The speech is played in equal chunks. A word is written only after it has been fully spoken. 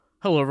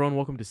Hello, everyone.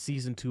 Welcome to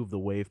Season 2 of the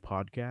Wave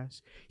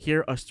Podcast.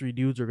 Here, us three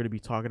dudes are going to be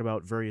talking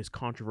about various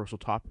controversial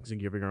topics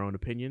and giving our own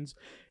opinions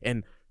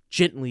and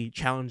gently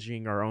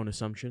challenging our own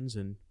assumptions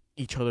and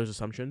each other's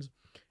assumptions.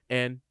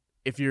 And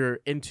if you're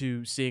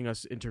into seeing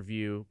us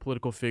interview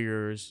political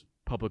figures,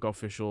 public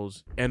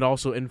officials, and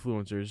also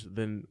influencers,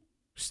 then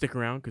stick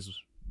around because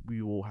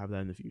we will have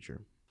that in the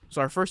future.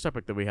 So our first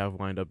topic that we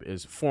have lined up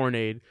is foreign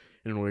aid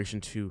in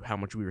relation to how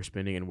much we are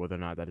spending and whether or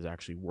not that is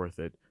actually worth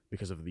it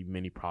because of the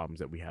many problems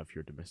that we have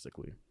here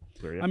domestically.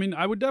 I mean,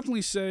 I would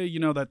definitely say,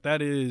 that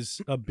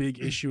is a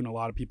big issue in a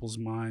lot of people's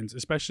minds,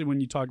 especially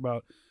when you talk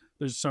about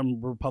there's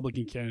some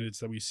Republican candidates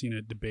that we've seen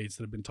at debates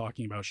that have been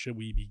talking about should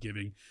we be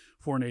giving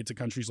foreign aid to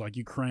countries like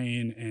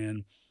Ukraine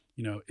and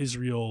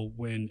Israel,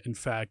 when in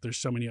fact there's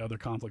so many other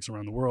conflicts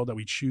around the world that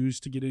we choose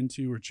to get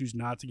into or choose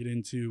not to get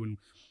into, and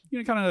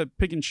kind of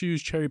pick and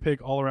choose, cherry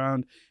pick all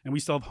around, and we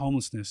still have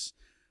homelessness,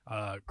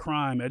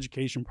 crime,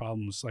 education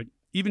problems. Like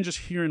even just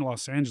here in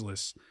Los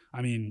Angeles,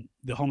 I mean,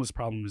 the homeless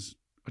problem is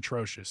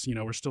atrocious.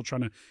 We're still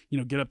trying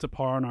to get up to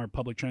par on our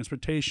public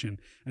transportation,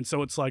 and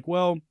so it's like,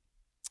 well,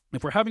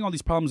 if we're having all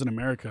these problems in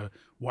America,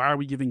 why are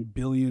we giving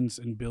billions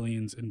and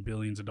billions and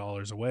billions of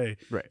dollars away?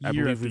 Right. I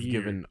believe we've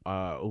given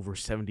over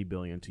 $70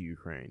 billion to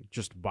Ukraine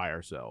just by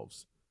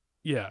ourselves.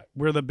 Yeah,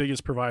 we're the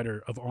biggest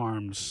provider of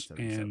arms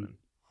and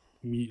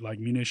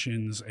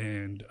munitions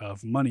and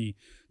of money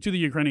to the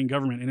Ukrainian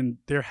government. And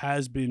there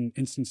has been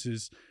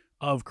instances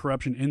of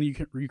corruption in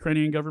the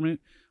Ukrainian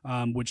government,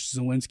 which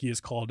Zelensky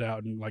has called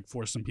out and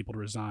forced some people to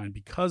resign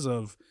because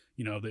of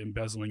the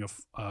embezzling of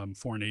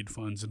foreign aid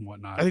funds and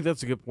whatnot. I think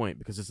that's a good point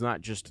because it's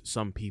not just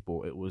some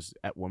people. It was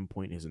at one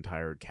point his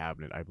entire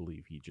cabinet. I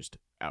believe he just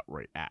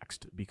outright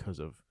axed because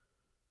of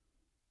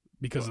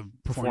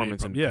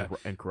performance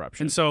and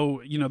corruption. And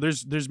so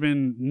there's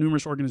been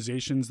numerous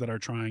organizations that are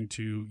trying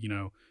to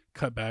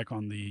cut back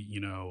on the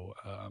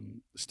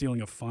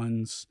stealing of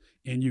funds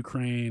in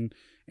Ukraine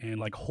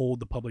and hold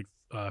the public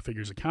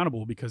figures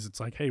accountable, because it's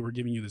like, hey, we're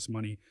giving you this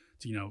money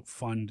to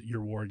fund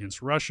your war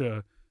against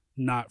Russia,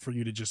 not for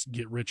you to just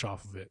get rich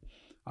off of it.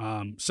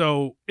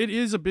 So it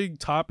is a big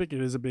topic.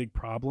 It is a big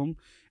problem.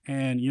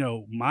 And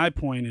my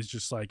point is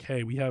just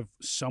hey, we have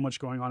so much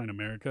going on in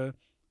America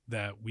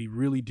that we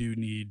really do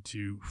need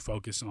to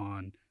focus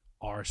on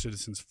our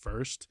citizens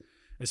first,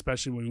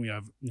 especially when we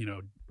have we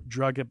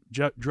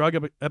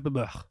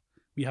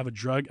have a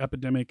drug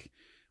epidemic.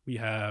 We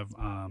have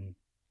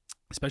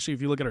especially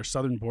if you look at our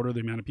southern border,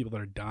 the amount of people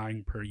that are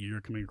dying per year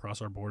coming across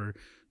our border,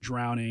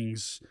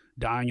 drownings,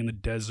 dying in the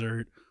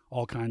desert,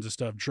 all kinds of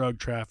stuff, drug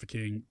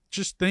trafficking,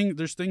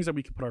 there's things that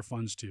we could put our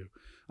funds to.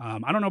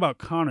 I don't know about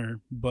Connor,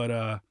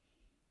 but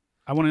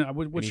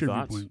what's your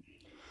viewpoint?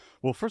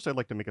 Well, first I'd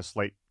like to make a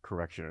slight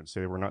correction and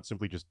say we're not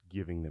simply just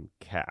giving them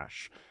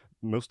cash.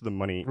 Most of the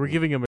money... We're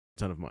giving them a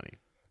ton of money.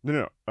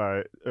 No.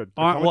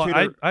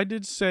 I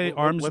did say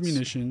arms and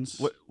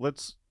munitions.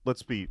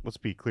 Let's be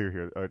clear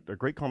here. A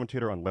great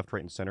commentator on Left,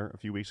 Right, and Center a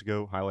few weeks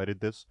ago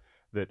highlighted this,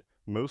 that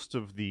most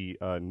of the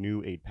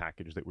new aid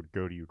package that would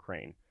go to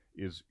Ukraine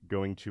is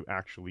going to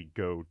actually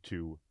go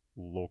to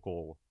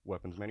local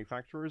weapons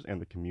manufacturers and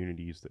the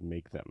communities that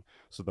make them.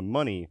 So the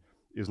money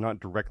is not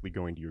directly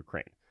going to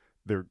Ukraine.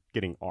 They're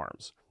getting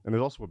arms. And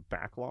there's also a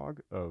backlog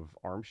of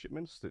arms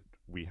shipments that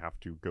we have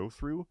to go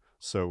through.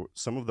 So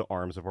some of the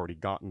arms have already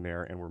gotten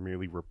there, and we're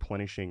merely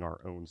replenishing our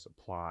own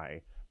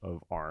supply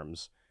of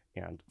arms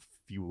and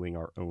fueling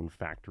our own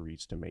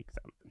factories to make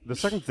them. The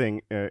second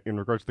thing, in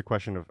regards to the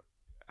question of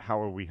how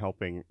are we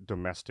helping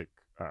domestic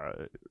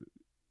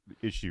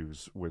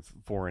issues with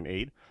foreign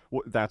aid,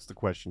 that's the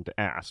question to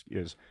ask,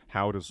 is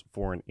how does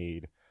foreign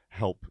aid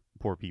help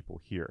poor people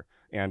here?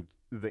 And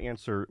the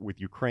answer with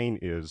Ukraine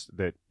is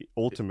that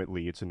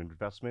ultimately it's an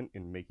investment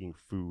in making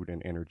food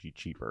and energy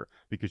cheaper,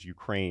 because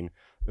Ukraine,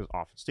 as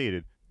often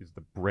stated, is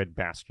the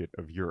breadbasket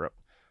of Europe.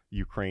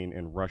 Ukraine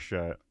and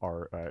Russia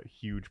are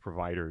huge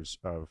providers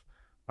of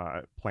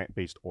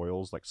plant-based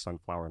oils like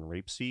sunflower and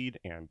rapeseed,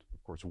 and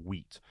of course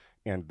wheat.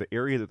 And the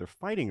area that they're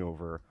fighting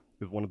over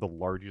is one of the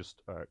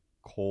largest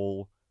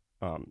coal,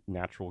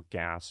 natural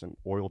gas, and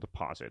oil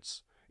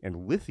deposits,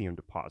 and lithium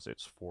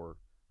deposits for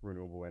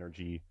renewable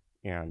energy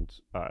and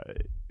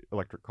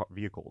electric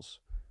vehicles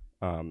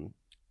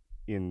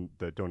in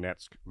the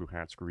Donetsk,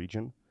 Luhansk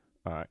region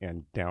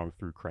and down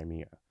through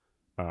Crimea.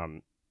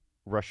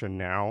 Russia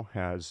now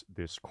has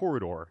this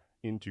corridor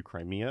into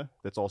Crimea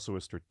that's also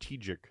a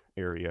strategic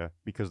area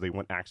because they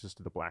want access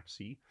to the Black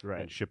Sea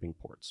and shipping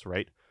ports,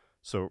 right?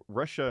 So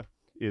Russia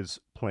is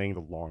playing the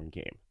long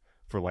game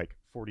for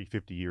 40,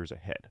 50 years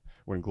ahead,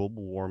 when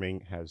global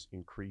warming has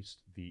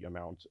increased the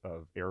amount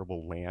of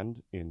arable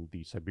land in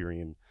the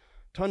Siberian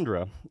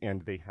tundra,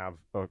 and they have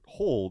a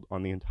hold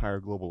on the entire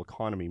global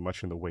economy,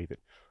 much in the way that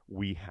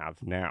we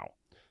have now.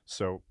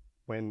 So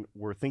when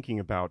we're thinking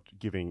about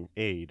giving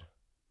aid,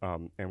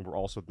 and we're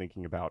also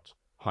thinking about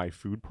high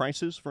food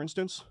prices, for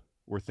instance,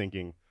 we're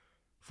thinking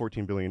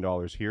 $14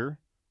 billion here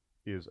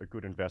is a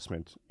good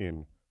investment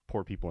in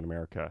poor people in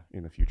America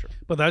in the future.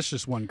 But that's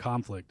just one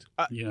conflict,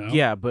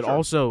 Yeah, but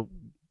also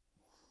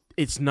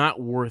it's not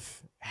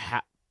worth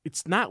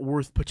it's not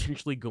worth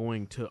potentially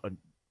going to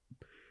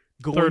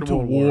Third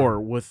World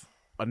war with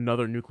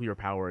another nuclear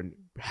power and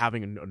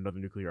having another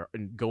nuclear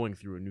and going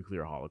through a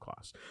nuclear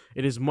holocaust.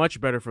 It is much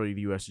better for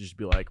the U.S. to just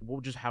be like,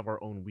 we'll just have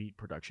our own wheat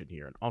production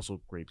here, and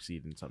also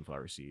grapeseed and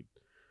sunflower seed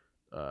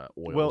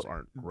oils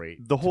aren't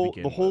great. The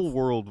whole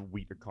world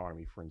wheat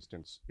economy, for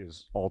instance,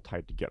 is all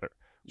tied together.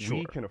 Sure.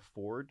 We can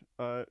afford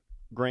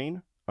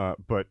grain,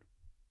 but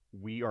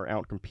we are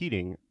out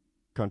competing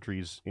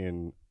countries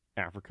in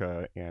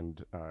Africa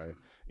and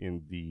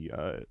in the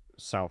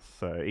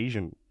South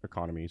Asian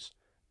economies,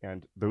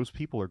 and those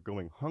people are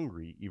going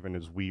hungry even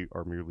as we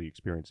are merely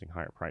experiencing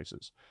higher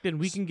prices. Then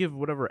we can give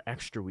whatever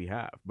extra we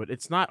have, but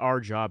it's not our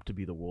job to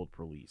be the world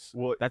police.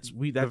 Well,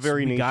 the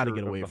very we nature got to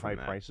get of away the from high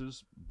that.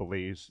 prices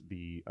belays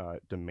the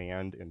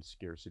demand and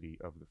scarcity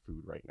of the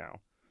food right now.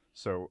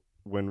 So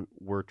when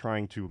we're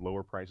trying to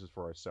lower prices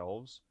for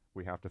ourselves,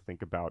 we have to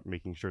think about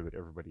making sure that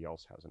everybody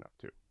else has enough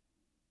too.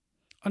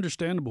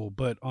 Understandable,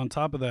 but on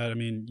top of that, I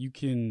mean, you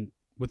can,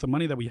 with the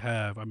money that we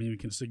have, I mean, we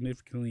can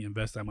significantly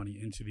invest that money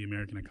into the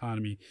American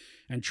economy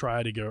and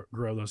try to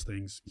grow those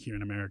things here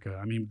in America.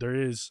 I mean, there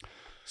is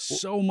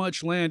so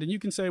much land, and you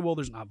can say, well,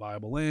 there's not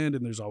viable land,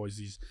 and there's always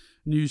these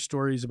news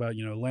stories about,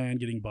 land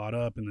getting bought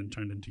up and then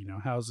turned into,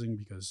 housing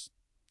because,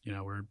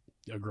 we're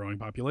a growing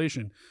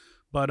population.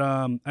 But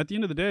at the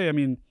end of the day, I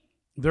mean,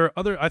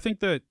 I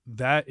think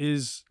that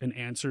is an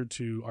answer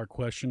to our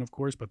question, of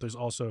course, but there's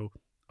also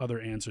other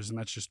answers, and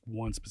that's just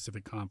one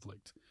specific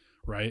conflict,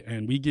 right?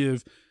 And we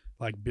give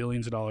like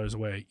billions of dollars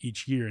away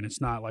each year, and it's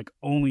not like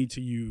only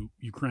to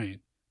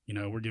Ukraine.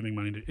 We're giving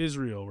money to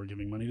Israel, we're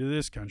giving money to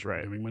this country, Right.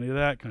 we're giving money to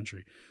that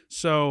country.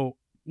 So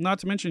not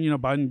to mention,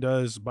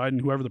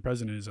 Biden, whoever the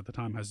president is at the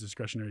time, has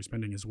discretionary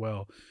spending as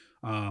well.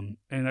 And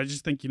I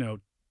just think,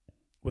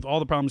 with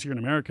all the problems here in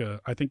America,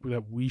 I think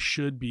that we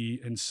should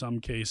be, in some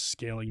case,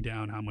 scaling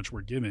down how much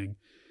we're giving.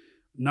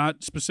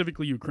 Not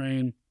specifically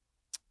Ukraine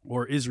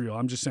or Israel.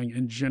 I'm just saying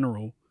in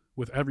general,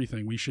 with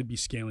everything, we should be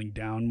scaling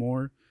down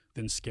more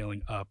than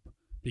scaling up.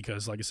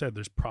 Because, like I said,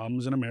 there's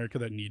problems in America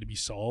that need to be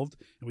solved.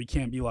 And we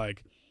can't be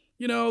like,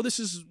 this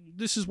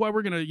is why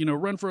we're going to,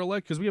 run for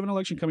elect, because we have an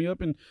election coming up,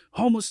 and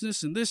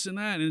homelessness and this and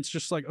that. And it's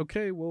just like,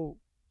 okay, well,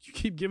 you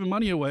keep giving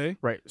money away.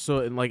 Right. So,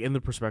 in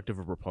the perspective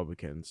of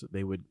Republicans,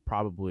 they would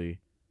probably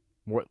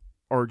more,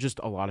 or just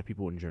a lot of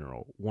people in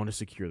general, want to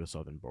secure the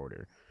southern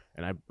border.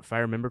 And if I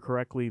remember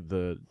correctly,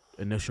 the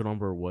initial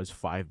number was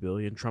 $5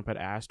 billion Trump had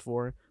asked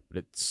for, but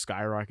it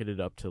skyrocketed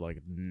up to like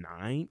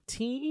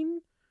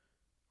 19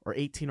 or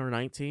 18 or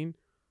 19.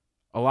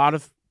 A lot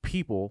of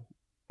people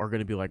are going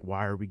to be like,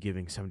 why are we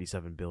giving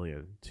 $77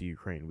 billion to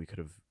Ukraine? We could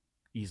have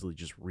easily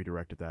just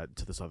redirected that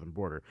to the southern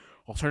border.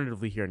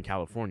 Alternatively, here in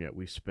California,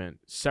 we've spent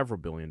several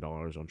 $1 billion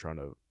on trying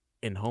to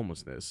end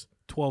homelessness.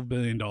 $12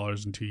 billion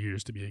in 2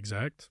 years, to be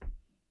exact.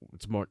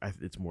 It's more.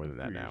 It's more than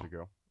that 3 years now.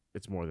 ago.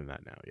 It's more than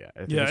that now. Yeah.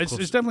 It's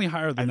definitely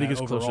higher than I think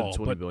that it's closer to overall.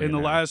 20 But billion in the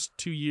now. last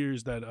 2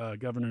 years that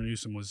Governor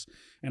Newsom was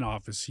in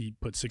office, he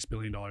put $6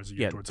 billion a year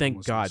Yeah. towards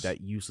Thank God homelessness.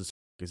 that useless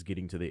is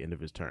getting to the end of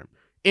his term.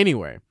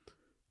 Anyway,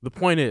 the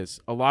point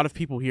is, a lot of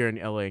people here in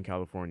LA and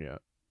California,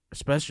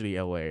 especially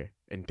LA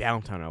and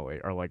downtown LA,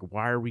 are like,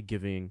 why are we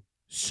giving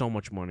so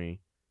much money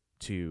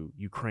to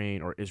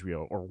Ukraine or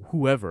Israel or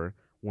whoever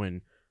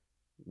when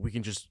we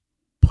can just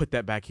put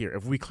that back here?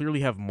 If we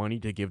clearly have money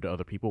to give to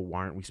other people, why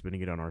aren't we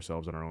spending it on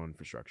ourselves and our own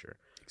infrastructure?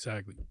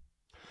 Exactly.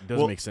 It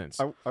doesn't make sense.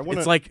 I wanna,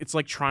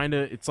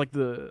 It's like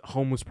the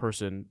homeless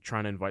person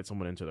trying to invite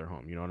someone into their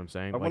home. You know what I'm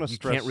saying? I wanna You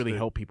stress can't really that-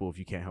 help people if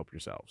you can't help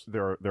yourselves.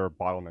 there are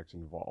bottlenecks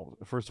involved.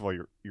 First of all,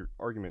 your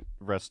argument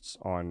rests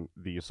on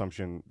the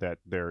assumption that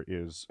there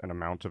is an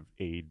amount of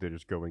aid that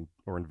is going,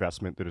 or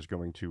investment that is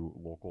going to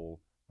local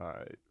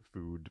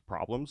food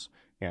problems,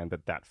 and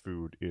that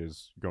food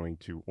is going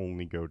to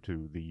only go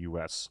to the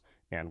U.S.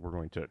 and we're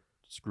going to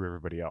screw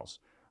everybody else.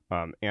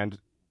 And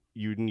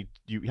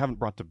you haven't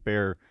brought to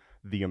bear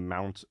the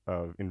amount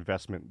of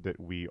investment that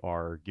we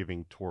are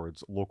giving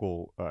towards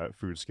local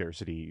food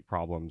scarcity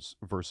problems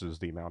versus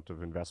the amount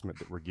of investment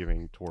that we're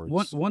giving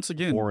towards Once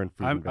again, foreign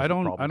food I investment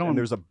don't. problems. And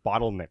there's a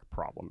bottleneck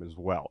problem as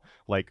well.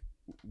 Like,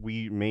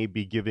 we may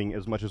be giving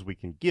as much as we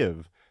can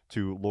give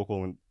to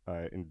local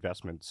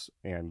investments,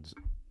 and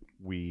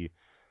we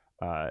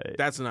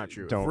That's not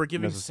true. If don't we're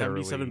giving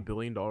necessarily- $77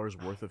 billion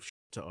worth of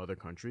to other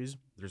countries,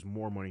 there's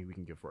more money we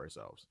can give for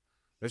ourselves.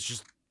 That's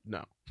just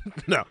no.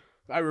 No.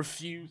 I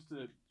refuse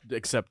to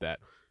accept that.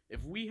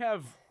 If we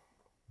have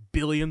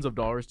billions of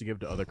dollars to give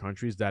to other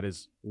countries, that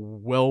is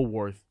well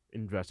worth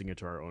investing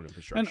into our own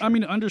infrastructure. And I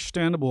mean,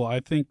 understandable. I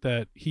think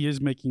that he is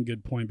making a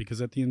good point,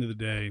 because at the end of the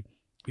day,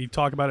 we've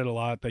talked about it a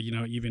lot that,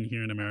 even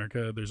here in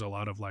America, there's a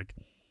lot of like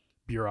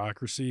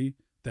bureaucracy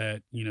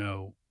that,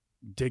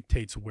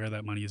 dictates where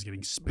that money is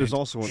getting spent. There's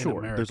also in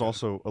America. there's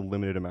also a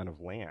limited amount of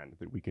land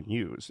that we can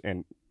use,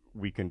 and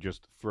we can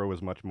just throw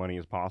as much money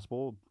as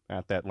possible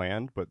at that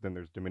land, but then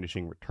there's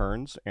diminishing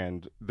returns,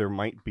 and there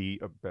might be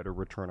a better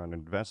return on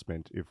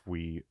investment if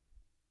we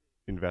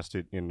invest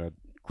it in a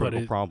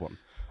critical problem.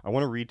 I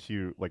want to read to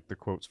you like the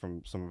quotes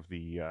from some of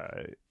the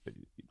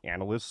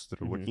analysts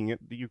that are looking at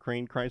the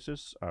Ukraine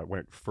crisis when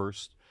it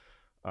first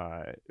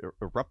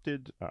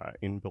erupted.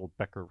 Inbil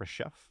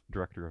Becker-Reshef,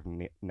 director of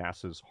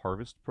NASA's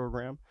Harvest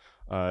program,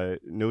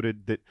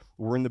 noted that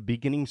we're in the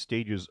beginning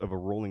stages of a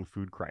rolling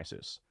food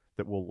crisis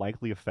that will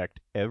likely affect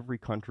every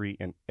country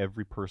and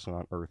every person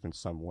on Earth in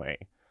some way.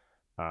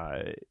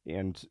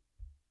 And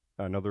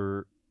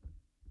another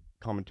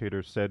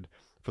commentator said,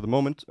 for the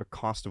moment, a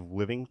cost of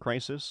living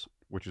crisis,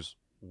 which is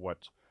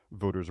what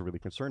voters are really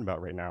concerned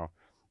about right now,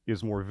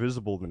 is more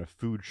visible than a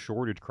food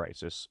shortage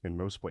crisis in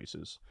most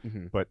places.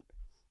 But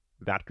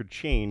that could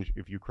change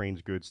if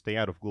Ukraine's goods stay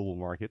out of global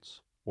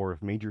markets or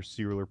if major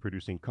cereal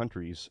producing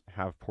countries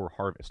have poor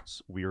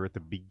harvests. We are at the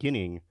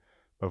beginning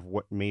of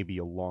what may be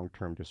a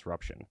long-term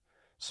disruption.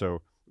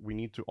 So we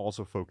need to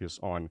also focus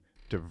on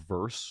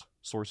diverse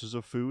sources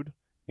of food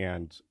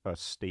and a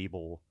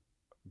stable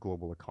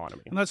global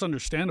economy. And that's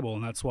understandable,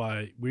 and that's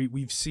why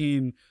we've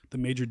seen the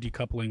major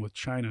decoupling with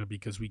China,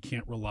 because we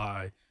can't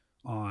rely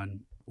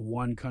on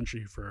one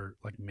country for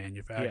like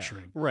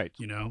manufacturing. Right.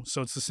 You know?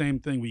 So it's the same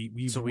thing we've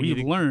need to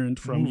learned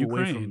from move away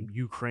Ukraine. from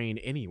Ukraine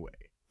anyway.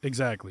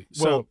 Exactly.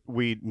 Well, So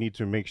we need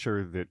to make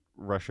sure that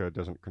Russia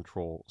doesn't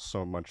control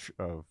so much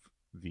of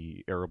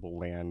the arable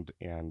land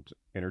and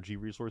energy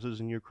resources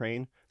in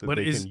Ukraine that But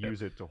they is- can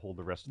use it to hold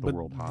the rest of the but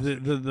world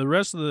hostage. the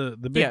rest of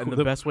the big Yeah, and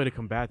the best way to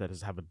combat that is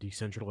to have a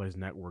decentralized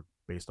network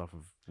based off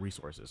of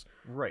resources,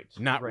 Right.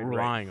 not right,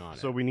 relying on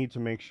So it. we need to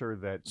make sure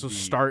that So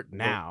start the-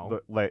 now.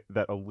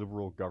 that a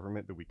liberal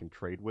government that we can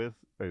trade with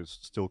is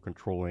still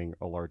controlling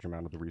a large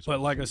amount of the resources. But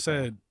like in I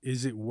Ukraine. said,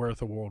 is it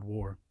worth a world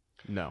war?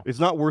 No. It's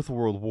not worth a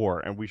world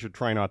war, and we should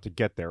try not to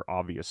get there,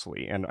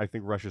 obviously. And I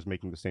think Russia's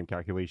making the same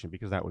calculation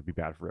because that would be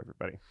bad for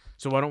everybody.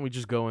 So why don't we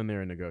just go in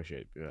there and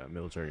negotiate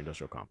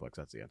military-industrial complex?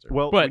 That's the answer.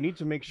 Well, but we need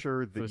to make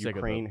sure the that sake of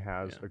Ukraine the-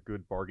 has yeah. a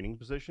good bargaining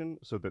position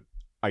so that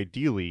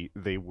ideally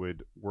they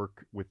would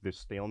work with this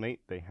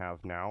stalemate they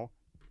have now.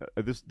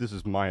 This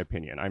is my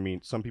opinion. I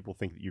mean, some people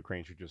think that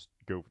Ukraine should just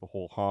go for the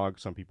whole hog.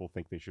 Some people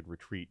think they should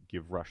retreat,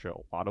 give Russia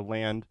a lot of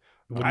land.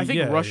 I think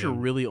Yeah, Russia yeah.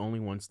 really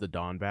only wants the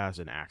Donbass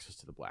and access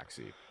to the Black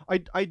Sea.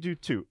 I do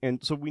too.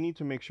 And so we need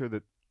to make sure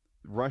that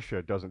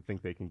Russia doesn't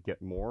think they can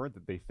get more,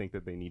 that they think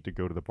that they need to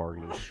go to the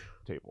bargaining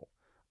table.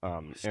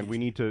 And we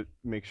need to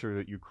make sure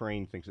that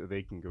Ukraine thinks that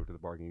they can go to the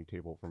bargaining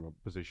table from a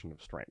position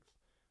of strength.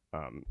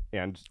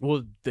 And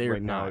Well, they're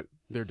Right now- not.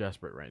 They're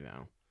desperate right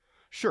now.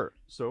 sure,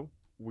 so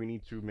we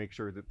need to make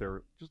sure that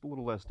they're just a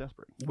little less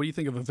desperate. What do you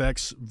think of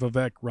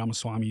Vivek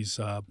Ramaswamy's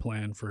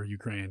plan for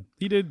Ukraine?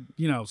 He did,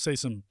 say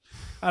some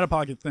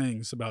out-of-pocket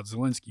things about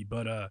Zelensky,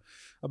 but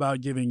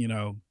about giving,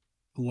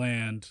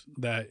 land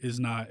that is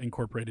not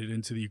incorporated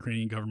into the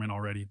Ukrainian government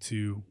already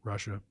to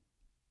Russia.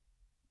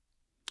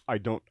 I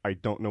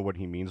don't know what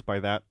he means by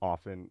that.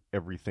 Often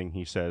everything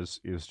he says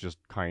is just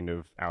kind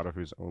of out of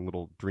his own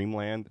little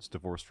dreamland that's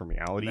divorced from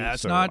reality.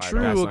 That's so not I true.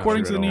 don't- That's not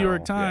According true to the at New all.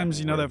 York Times,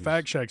 Yeah, that he's-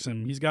 fact checks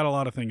him. He's got a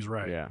lot of things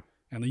right. Yeah.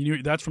 And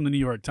that's from the New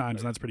York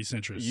Times, and that's pretty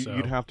centrist. So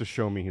You'd have to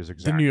show me his The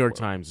exact New York quote.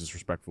 Times is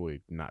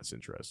respectfully not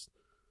centrist.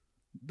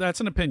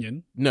 that's an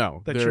opinion.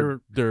 No, That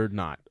they're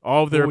not.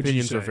 All of their What would you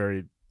opinions are say?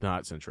 very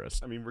not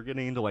centrist. I mean, we're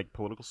getting into like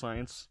political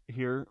science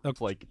here.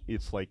 Okay.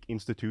 It's like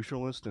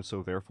institutionalist and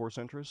so therefore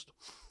centrist.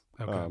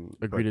 Okay.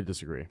 Agree to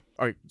disagree.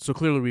 All right, so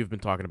clearly we've been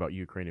talking about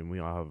Ukraine and we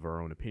all have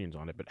our own opinions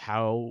on it, but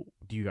how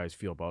do you guys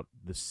feel about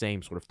the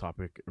same sort of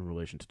topic in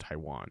relation to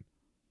Taiwan?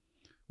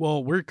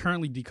 Well, we're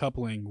currently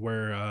decoupling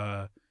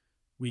where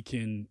we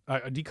can.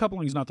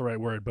 Decoupling is not the right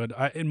word, but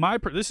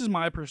this is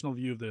my personal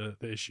view of the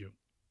issue.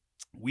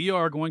 We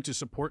are going to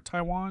support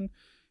Taiwan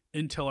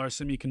until our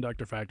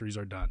semiconductor factories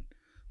are done.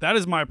 That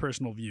is my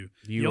personal view.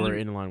 You The are only-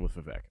 in line with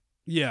Vivek.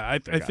 Yeah, I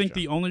think gotcha.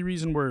 the only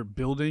reason we're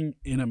building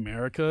in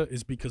America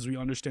is because we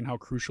understand how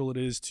crucial it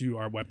is to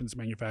our weapons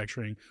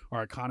manufacturing,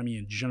 our economy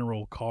in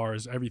general,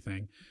 cars,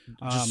 everything.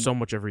 Just so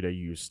much everyday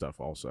use stuff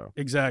also.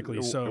 Exactly.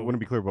 I So want to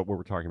be clear about what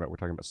we're talking about. We're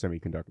talking about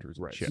semiconductors, and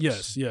Right. chips.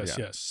 yes.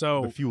 Yeah.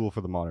 So The fuel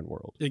for the modern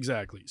world.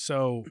 exactly.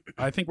 So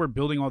I think we're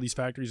building all these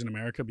factories in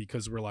America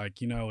because we're like,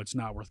 it's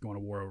not worth going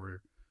to war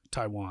over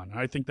Taiwan. And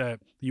I think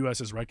that the U.S.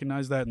 has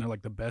recognized that, and they're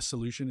like, the best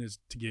solution is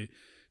to get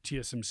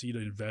TSMC to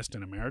invest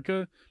in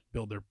America,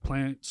 build their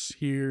plants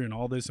here and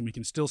all this, and we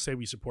can still say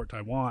we support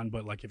Taiwan,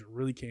 but like if it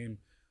really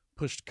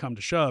come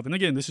to shove, and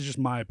again, this is just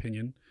my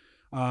opinion.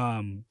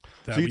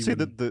 So you'd say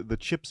that the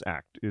CHIPS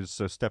Act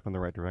is a step in the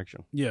right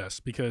direction. Yes,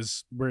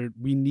 because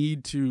we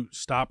need to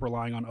stop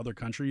relying on other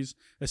countries,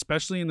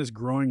 especially in this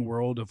growing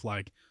world of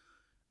like,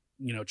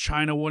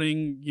 China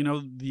wanting,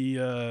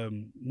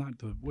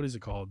 what is it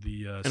called?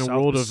 The In a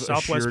world of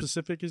Southwest assured-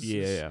 Pacific is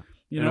Yeah.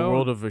 you In know a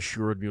world of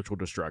assured mutual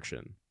destruction,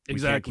 we can't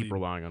Exactly. keep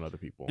relying on other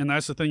people. And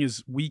that's the thing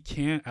is we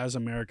can't, as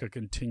America,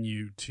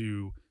 continue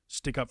to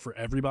stick up for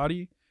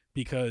everybody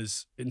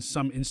because in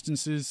some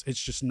instances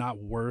it's just not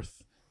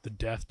worth the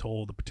death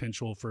toll, the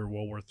potential for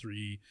World War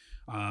III.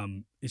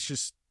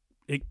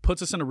 It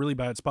puts us in a really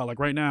bad spot. Like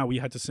right now, we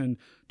had to send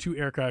 2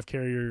 aircraft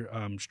carrier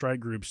strike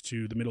groups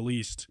to the Middle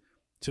East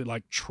to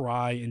like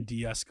try and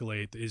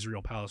de-escalate the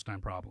Israel-Palestine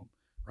problem.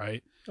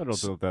 right? I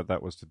don't know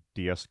that was to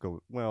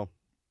de-escalate. Well,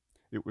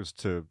 it was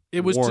to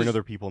It was warn to-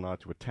 other people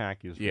not to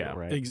attack Israel, Yeah.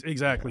 right?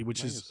 Exactly, Yeah,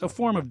 which I is guess a so,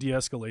 form yeah. of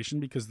de-escalation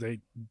because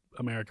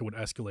America would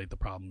escalate the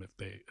problem if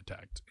they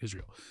attacked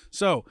Israel.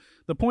 So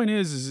the point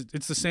is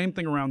it's the same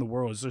thing around the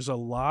world. There's a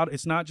lot.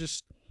 It's not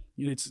just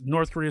it's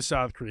North Korea,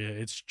 South Korea.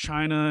 It's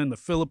China and the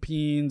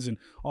Philippines and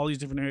all these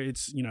different areas.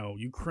 It's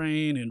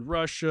Ukraine and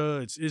Russia.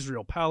 It's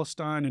Israel,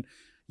 Palestine, and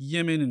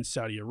Yemen and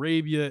Saudi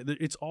Arabia.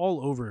 It's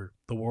all over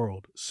the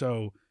world.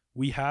 So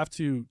we have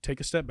to take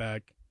a step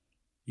back.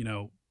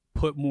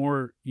 Put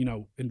more.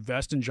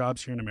 Invest in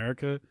jobs here in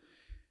America.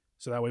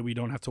 So that way we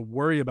don't have to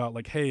worry about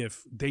like, hey,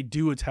 if they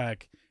do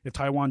attack, if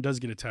Taiwan does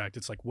get attacked,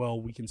 it's like,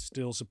 well, we can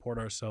still support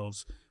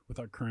ourselves with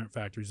our current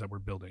factories that we're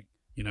building.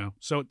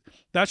 So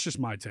that's just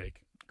my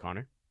take.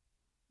 Connor?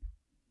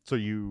 So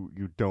you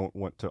don't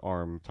want to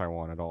arm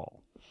Taiwan at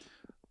all?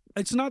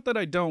 It's not that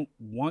I don't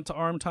want to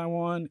arm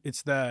Taiwan.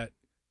 It's that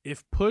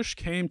if push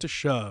came to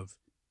shove,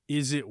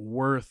 is it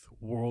worth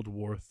World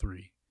War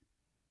III?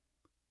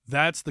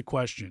 That's the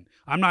question.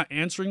 I'm not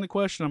answering the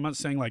question. I'm not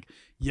saying like,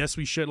 yes,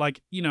 we should.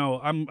 Like,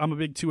 I'm a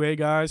big 2A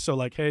guy. So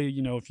like, hey,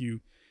 if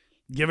you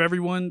give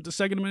everyone the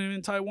Second Amendment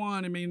in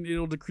Taiwan, I mean,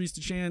 it'll decrease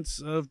the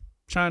chance of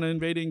China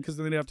invading because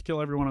then they'd have to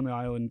kill everyone on the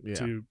island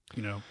to,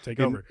 take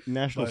over.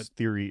 National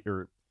security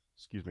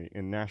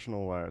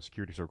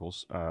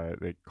circles,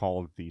 they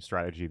call the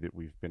strategy that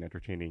we've been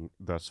entertaining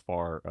thus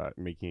far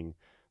making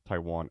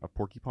Taiwan a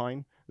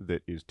porcupine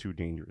that is too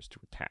dangerous to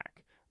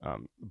attack.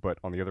 But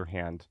on the other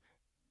hand,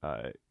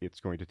 it's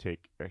going to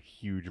take a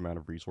huge amount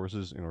of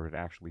resources in order to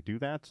actually do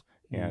that,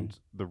 and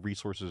the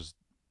resources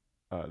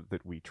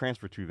that we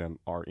transfer to them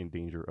are in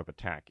danger of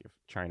attack if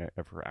China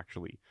ever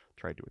actually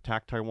tried to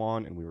attack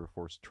Taiwan and we were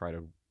forced to try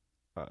to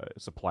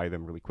supply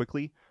them really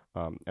quickly,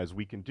 as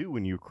we can do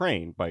in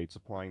Ukraine by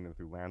supplying them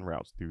through land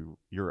routes through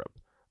Europe.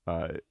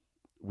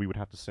 We would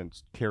have to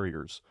send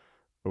carriers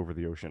over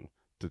the ocean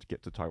to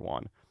get to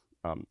Taiwan.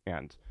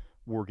 And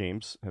war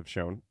games have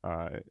shown,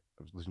 I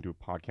was listening to a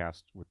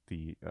podcast with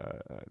a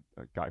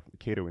guy from the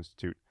Cato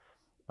Institute.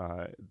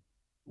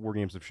 War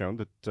games have shown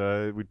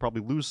that we'd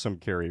probably lose some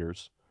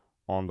carriers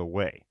on the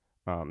way.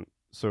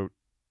 So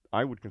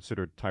I would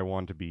consider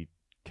Taiwan to be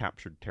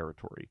captured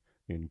territory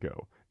in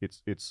Go.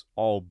 It's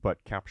all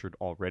but captured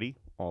already.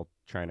 All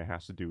China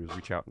has to do is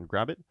reach out and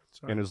grab it.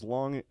 Sorry. And as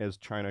long as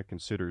China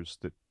considers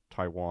that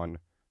Taiwan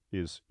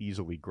is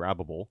easily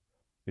grabbable,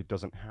 it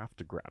doesn't have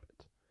to grab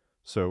it.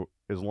 So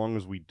as long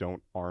as we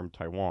don't arm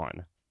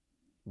Taiwan,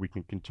 we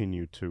can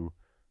continue to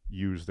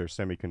use their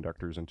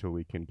semiconductors until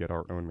we can get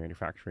our own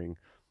manufacturing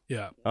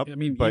up. I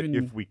mean, but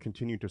even if we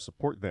continue to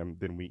support them,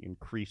 then we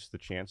increase the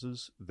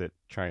chances that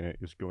China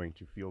is going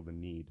to feel the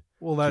need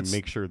to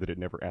make sure that it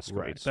never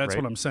escalates. That's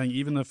what I'm saying.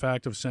 Even the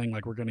fact of saying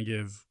like we're going to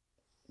give,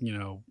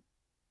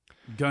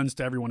 guns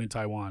to everyone in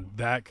Taiwan,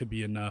 that could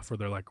be enough where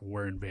they're like,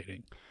 we're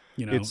invading.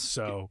 It's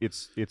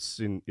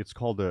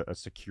called a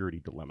security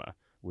dilemma,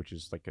 which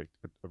is like a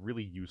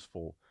really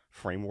useful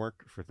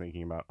framework for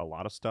thinking about a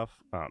lot of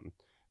stuff.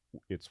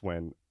 It's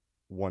when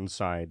one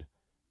side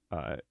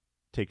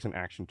takes an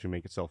action to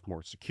make itself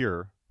more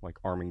secure, like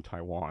arming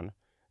Taiwan,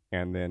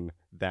 and then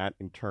that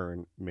in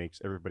turn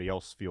makes everybody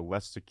else feel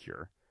less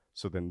secure.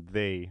 So then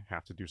they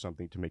have to do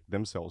something to make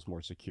themselves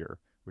more secure,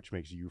 which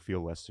makes you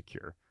feel less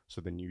secure. So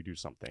then you do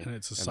something. And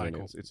it's a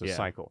cycle. It's a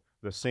cycle.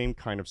 The same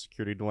kind of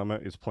security dilemma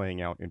is playing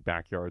out in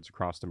backyards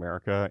across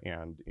America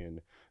and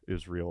in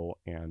Israel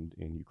and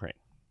in Ukraine.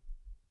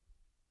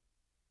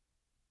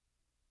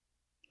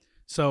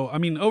 So, I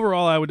mean,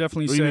 overall, I would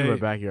definitely What do you say... mean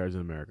by backyards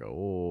in America?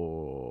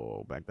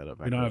 Oh, back that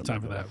up. We don't have time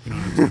for that.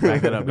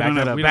 Back that up. Back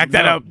that up. Back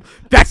that up.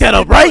 Back that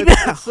up right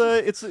now.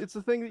 It's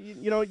a thing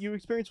that you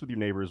experience with your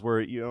neighbors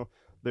where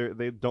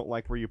they don't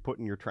like where you put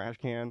in your trash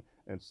can,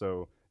 and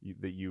so you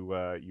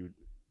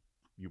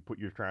put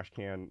your trash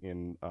can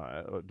in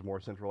a more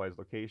centralized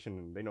location,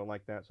 and they don't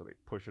like that, so they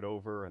push it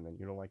over, and then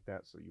you don't like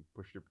that, so you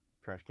push your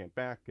trash can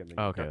back, and then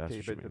you duct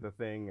tape it to the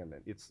thing, and then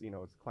it's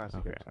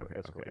classic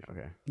escalation.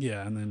 Okay.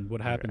 Yeah, and then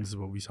what happens is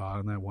what we saw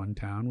in that one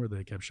town where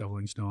they kept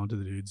shoveling snow onto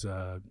the dude's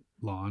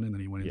lawn, and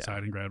then he went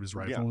inside and grabbed his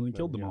rifle and he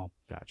killed them all.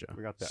 Gotcha.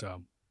 We got that.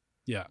 So,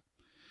 yeah,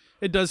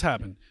 it does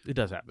happen. It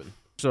does happen.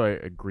 So I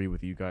agree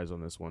with you guys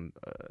on this one.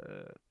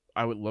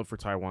 I would love for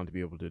Taiwan to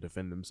be able to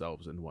defend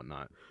themselves and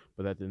whatnot,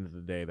 but at the end of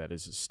the day, that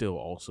is still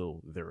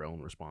also their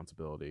own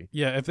responsibility.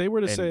 Yeah, if they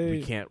were to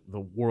say the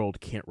world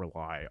can't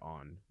rely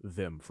on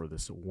them for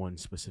this one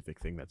specific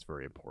thing that's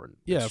very important.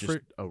 Yeah, it's just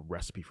a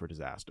recipe for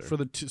disaster. For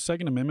the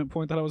Second Amendment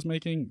point that I was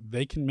making,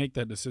 they can make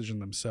that decision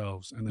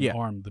themselves and then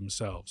arm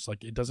themselves.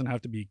 Like, it doesn't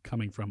have to be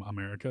coming from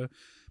America,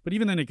 but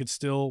even then, it could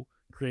still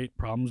create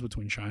problems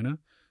between China.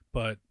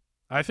 But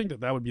I think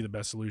that would be the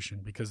best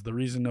solution, because the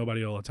reason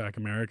nobody will attack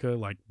America,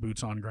 like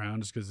boots on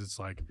ground, is because it's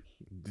like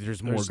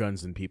there's more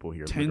guns than people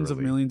here. Tens of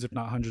millions, if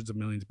not hundreds of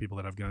millions of people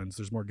that have guns.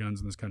 There's more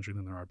guns in this country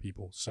than there are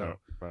people. So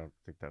I don't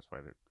think that's why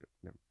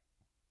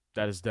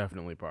that is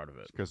definitely part of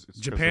it. Because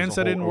Japan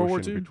said it in World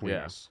War II.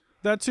 Yes,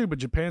 that too. But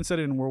Japan said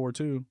it in World War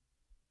II.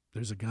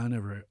 There's a gun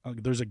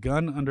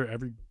under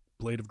every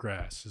blade of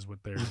grass is what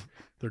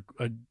they're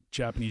a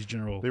Japanese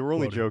general. They were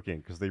only quoted.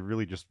 joking because they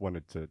really just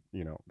wanted to,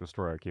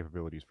 destroy our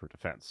capabilities for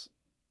defense,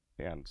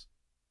 and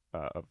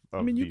of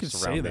I mean, you the could say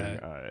surrounding,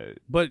 that,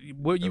 but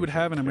what you would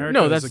have in America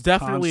No, is that's a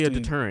definitely constant, a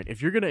deterrent.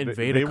 If you're going to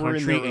invade they a were in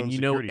country their own and you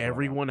know security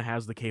everyone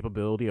has the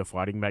capability of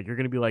fighting back, you're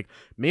going to be like,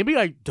 maybe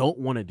I don't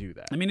want to do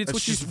that. I mean, it's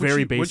That's what just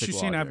very basic what you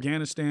see in logic.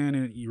 Afghanistan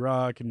and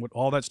Iraq and what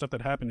all that stuff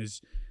that happened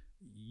is,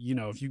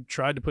 if you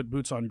tried to put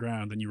boots on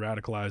ground, then you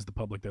radicalize the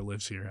public that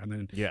lives here, and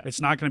then Yeah. it's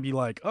not going to be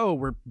like, oh,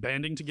 we're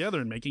banding together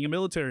and making a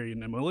military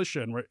and a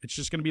militia, and it's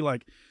just going to be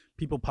like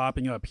people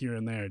popping up here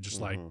and there,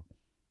 just like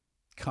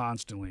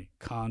constantly,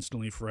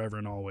 forever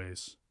and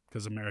always,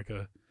 because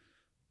America,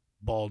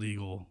 bald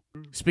eagle.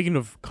 Speaking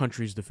of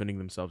countries defending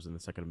themselves in the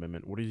Second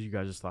Amendment, what are you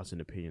guys' thoughts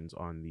and opinions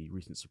on the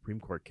recent Supreme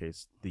Court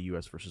case, the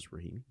U.S. versus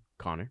Rahimi?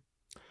 Connor?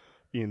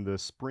 In the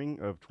spring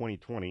of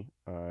 2020,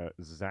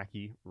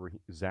 Zaki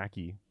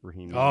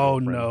Rahimi. Oh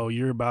no,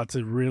 you're about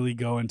to really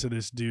go into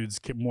this dude's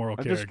moral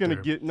I'm character. just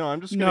gonna get no. I'm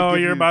just gonna No,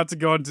 give you're you about to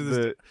go into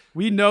this.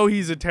 We know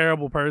he's a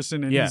terrible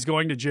person and Yeah. he's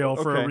going to jail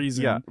for a Okay,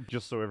 reason. Yeah,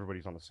 just so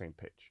everybody's on the same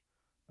page,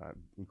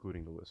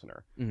 including the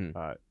listener.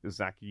 Mm-hmm.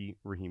 Zaki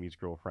Rahimi's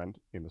girlfriend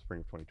in the spring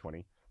of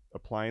 2020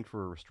 applied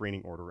for a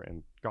restraining order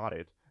and got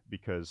it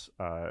because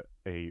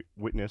a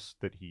witness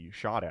that he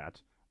shot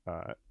at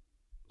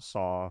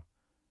saw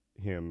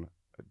him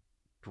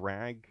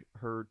drag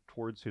her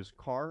towards his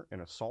car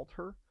and assault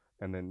her,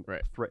 and then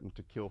threatened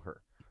to kill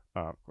her.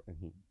 And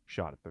he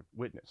shot at the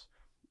witness.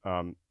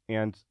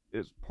 And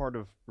as part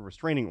of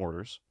restraining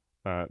orders,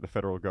 the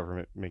federal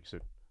government makes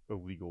it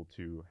illegal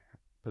to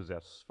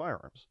possess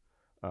firearms.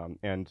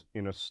 And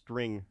in a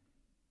string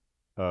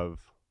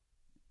of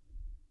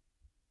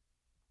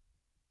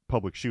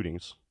public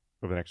shootings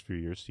over the next few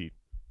years, he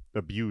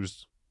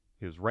abused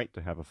his right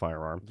to have a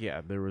firearm.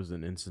 Yeah, there was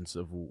an instance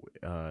of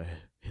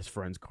his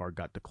friend's car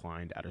got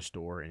declined at a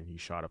store, and he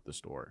shot up the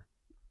store.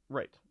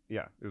 Right.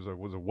 Yeah. It was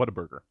a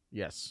Whataburger.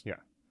 Yes. Yeah.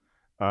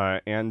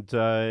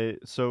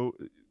 So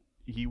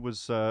he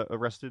was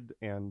arrested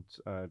and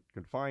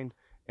confined,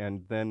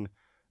 and then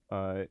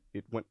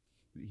it went.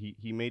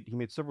 He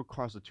made several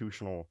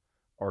constitutional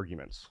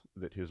arguments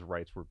that his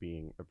rights were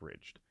being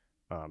abridged,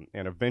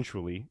 and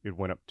eventually it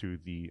went up to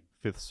the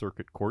Fifth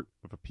Circuit Court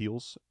of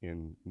Appeals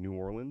in New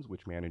Orleans,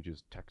 which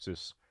manages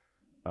Texas,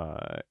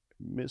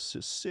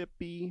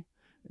 Mississippi,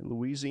 and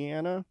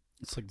Louisiana.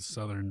 It's like the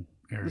southern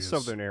area. The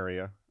southern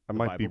area. I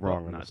might be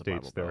wrong on the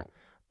states there.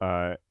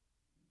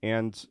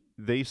 And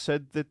they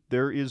said that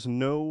there is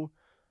no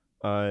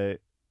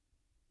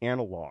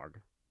analog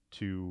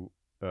to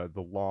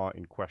the law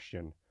in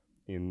question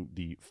in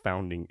the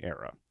founding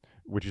era,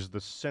 which is the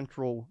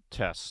central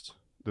test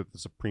that the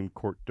Supreme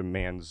Court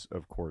demands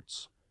of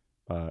courts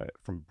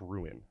from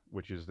Bruin,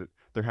 which is that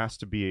there has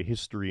to be a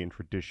history and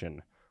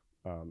tradition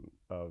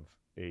of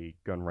a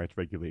gun rights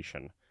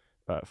regulation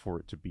for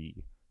it to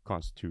be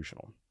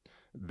constitutional.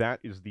 That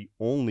is the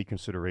only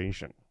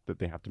consideration that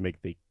they have to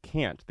make.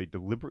 They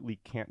deliberately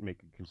can't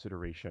make a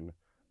consideration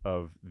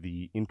of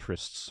the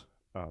interests,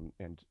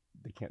 and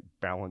they can't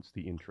balance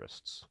the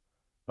interests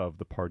of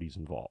the parties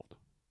involved.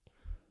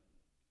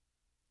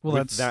 Well,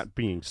 With that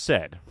being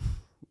said,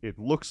 it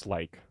looks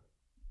like,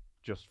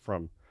 just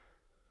from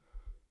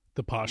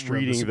the posture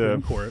reading of the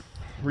Supreme Court,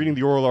 reading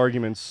the oral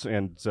arguments,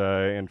 and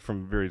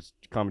from various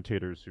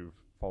commentators who've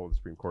followed the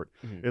Supreme Court,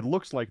 it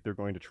looks like they're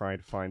going to try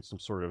to find some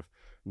sort of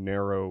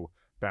narrow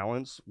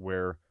balance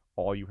where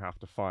all you have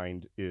to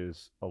find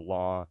is a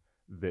law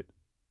that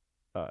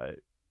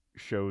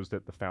shows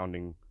that the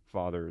founding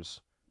fathers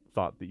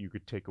thought that you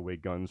could take away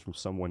guns from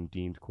someone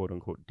deemed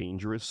quote-unquote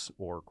dangerous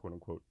or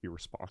quote-unquote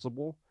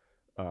irresponsible.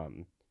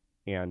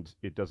 And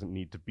it doesn't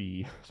need to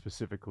be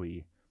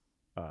specifically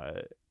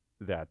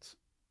that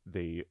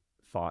they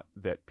thought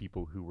that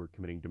people who were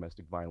committing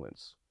domestic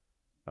violence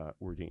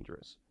were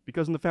dangerous.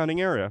 Because in the founding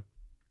era,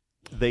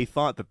 they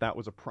thought that that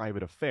was a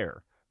private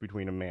affair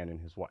between a man and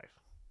his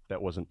wife.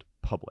 That wasn't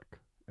public,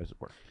 as it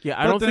were.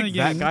 Yeah, I don't think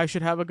that guy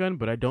should have a gun,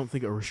 but I don't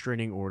think a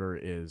restraining order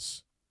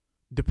is,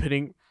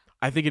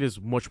 I think it is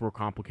much more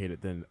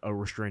complicated than a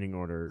restraining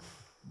order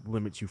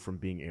limits you from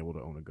being able to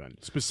own a gun.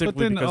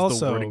 Specifically because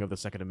also, the wording of the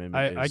Second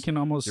Amendment I can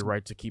almost your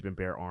right to keep and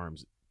bear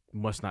arms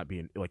cannot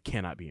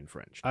be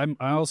infringed. I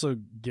also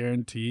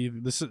guarantee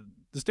this.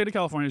 The state of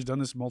California has done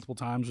this multiple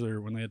times,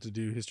 where when they had to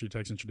do history,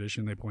 text, and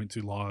tradition, they point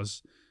to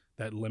laws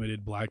that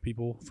limited Black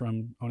people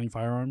from owning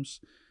firearms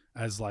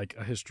as like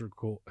a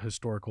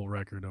historical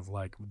record of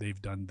like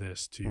they've done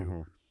this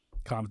to.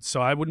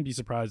 So I wouldn't be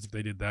surprised if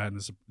they did that in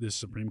this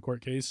Supreme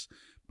Court case,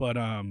 but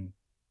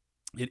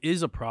it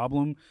is a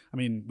problem. I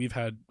mean, we've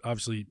had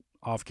obviously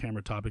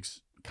off-camera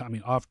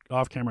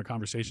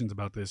conversations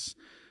about this,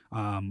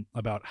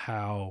 about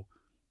how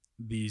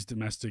these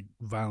domestic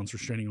violence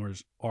restraining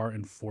orders are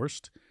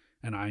enforced.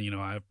 And I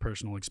have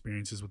personal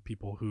experiences with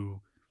people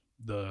who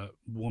the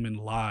woman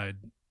lied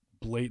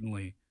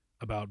blatantly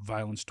about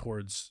violence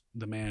towards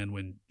the man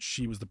when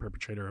she was the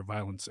perpetrator of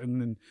violence.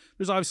 And then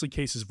there's obviously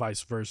cases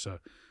vice versa.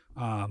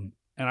 And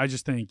I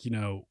just think,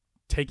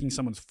 taking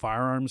someone's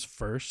firearms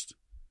first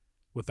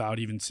without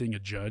even seeing a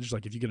judge.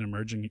 Like if you get an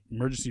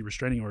emergency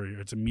restraining order,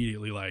 it's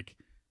immediately like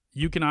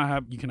you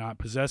cannot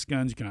possess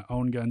guns, you cannot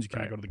own guns, you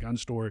cannot go to the gun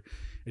store.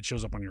 It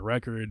shows up on your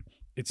record.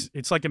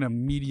 It's like an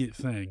immediate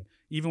thing.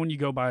 Even when you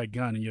go buy a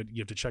gun and you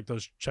have to check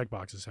those check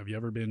boxes. Have you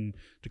ever been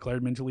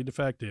declared mentally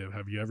defective?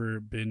 Have you ever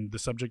been the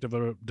subject of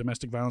a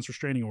domestic violence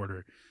restraining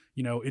order?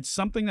 It's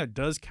something that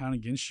does count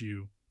against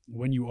you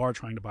when you are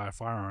trying to buy a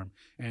firearm.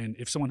 And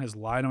if someone has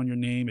lied on your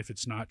name, if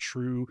it's not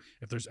true,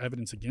 if there's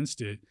evidence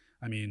against it,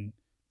 I mean,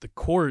 the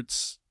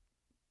courts,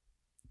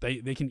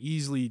 they can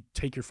easily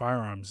take your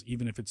firearms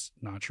even if it's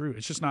not true.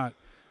 It's just not.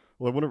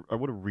 Well, I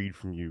want to read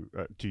from you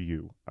to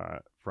you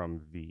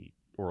from the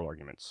oral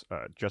arguments.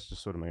 Justice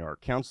Sotomayor,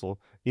 counsel,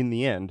 in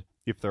the end,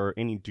 if there are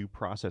any due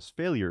process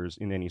failures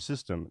in any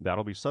system,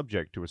 that'll be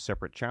subject to a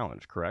separate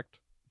challenge, correct?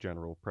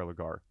 General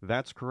Preligar,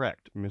 that's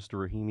correct.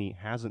 Mr. Rahimi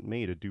hasn't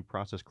made a due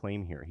process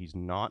claim here. He's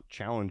not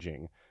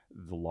challenging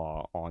the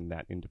law on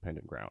that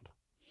independent ground.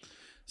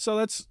 So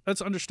that's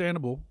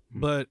understandable,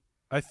 but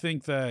I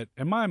think that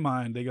in my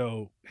mind they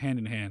go hand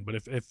in hand. But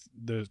if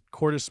the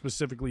court is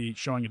specifically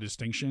showing a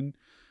distinction,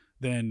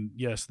 then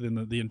yes,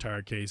 then the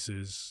entire case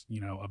is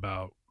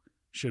about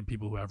should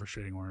people who have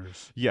restraining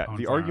orders. Yeah, own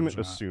the firearms argument or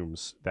not.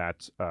 assumes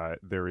that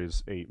there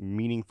is a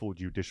meaningful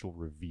judicial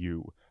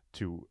review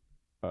to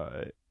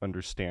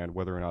understand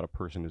whether or not a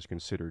person is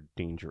considered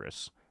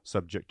dangerous,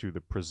 subject to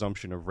the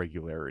presumption of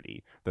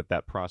regularity,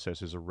 that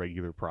process is a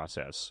regular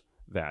process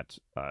that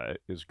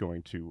is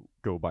going to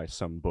go by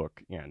some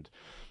book and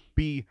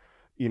be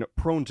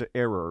prone to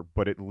error,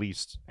 but at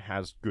least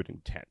has good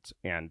intent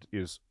and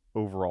is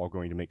overall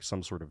going to make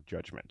some sort of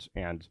judgment.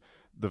 And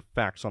the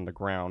facts on the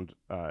ground,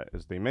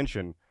 as they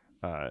mention,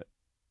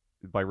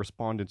 by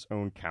respondent's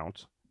own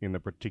count, in the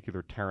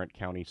particular Tarrant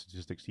County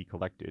statistics he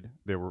collected,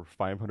 there were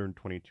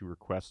 522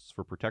 requests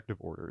for protective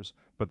orders,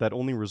 but that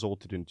only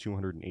resulted in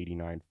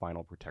 289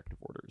 final protective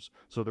orders.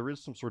 So there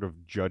is some sort of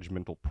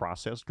judgmental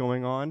process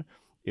going on.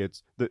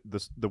 It's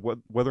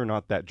whether or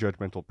not that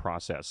judgmental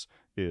process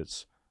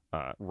is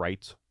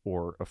right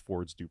or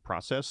affords due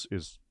process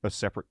is a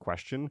separate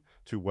question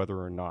to whether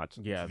or not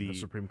the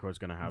Supreme Court's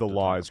going to have the to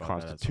law talk is about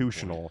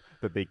constitutional,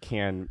 that they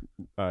can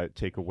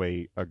take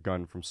away a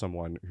gun from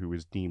someone who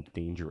is deemed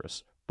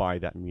dangerous by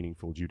that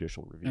meaningful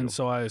judicial review. And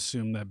so I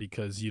assume that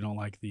because you don't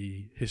like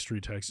the history,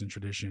 text, and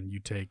tradition, you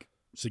take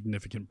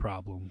significant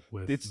problem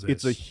with this.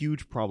 It's a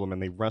huge problem,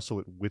 and they wrestle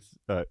it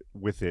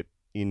with it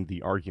in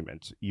the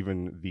argument.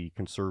 Even the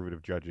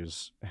conservative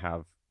judges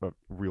have a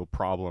real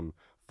problem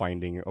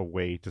finding a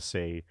way to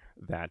say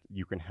that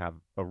you can have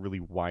a really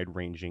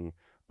wide-ranging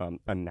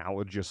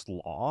analogous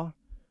law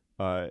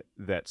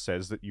that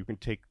says that you can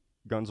take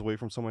guns away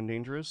from someone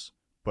dangerous,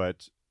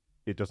 but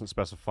it doesn't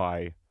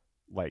specify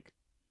like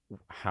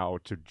how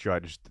to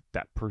judge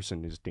that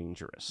person is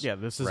dangerous. Yeah,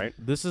 this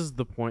is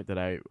the point that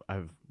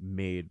I've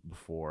made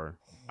before.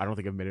 I don't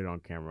think I've made it on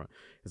camera.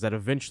 Is that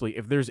eventually,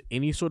 if there's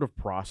any sort of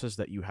process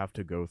that you have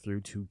to go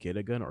through to get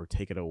a gun or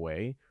take it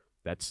away,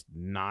 that's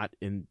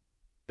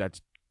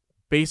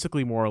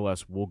basically more or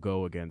less will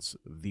go against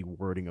the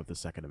wording of the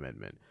Second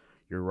Amendment.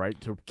 Your right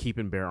to keep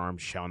and bear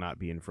arms shall not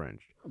be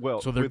infringed.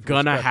 Well, so they're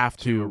gonna have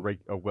to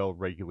a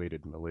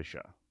well-regulated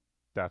militia.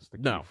 That's the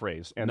key No.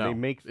 phrase, and No, they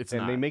make it's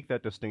and not. they make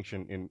that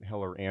distinction in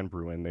Heller and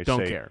Bruin. They Don't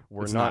say care.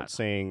 we're It's not not.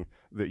 saying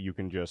that you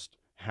can just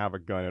have a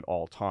gun at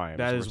all times.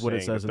 That We're is what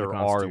it saying says that in the there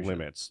are Constitution.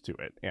 limits to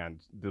it, and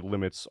the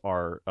limits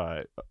are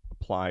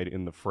applied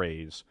in the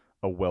phrase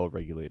 "a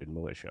well-regulated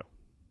militia."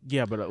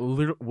 Yeah, but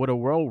what a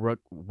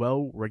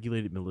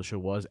well-regulated militia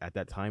was at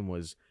that time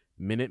was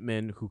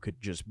Minutemen who could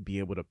just be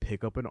able to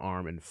pick up an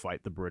arm and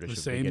fight the British. The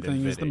if they same get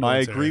thing as the invaded. I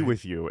military. agree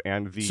with you,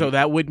 and So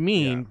that would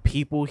mean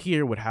people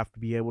here would have to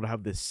be able to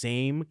have the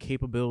same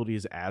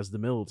capabilities as the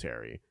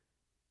military.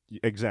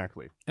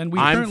 exactly. And we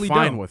I'm currently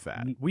fine don't. with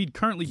that. We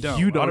currently don't.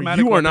 You don't.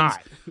 Automatic You are weapons,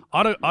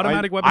 not.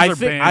 Automatic weapons I are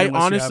think. banned. I unless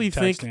you honestly have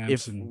tax think stamps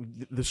if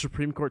and the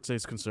Supreme Court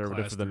stays conservative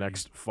Class for the 3.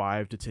 next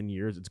 5 to 10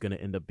 years, it's going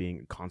to end up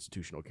being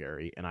constitutional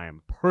carry, and I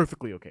am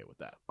perfectly okay with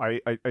that. I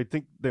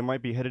think they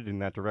might be headed in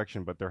that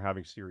direction, but they're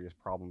having serious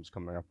problems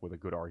coming up with a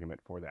good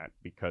argument for that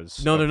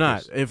because No, of they're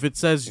not. this If it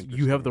says you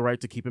interesting- have the right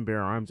to keep and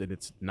bear arms, and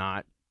it's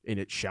not, and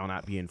it shall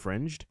not be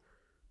infringed,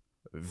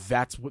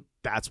 that's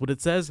what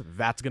it says.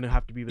 That's going to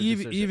have to be the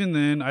decision. even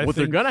then, I what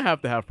think they're going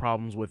to have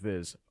problems with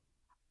is,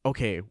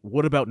 okay,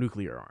 what about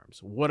nuclear arms?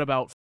 What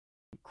about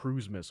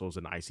cruise missiles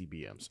and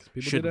ICBMs?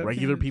 People Should did have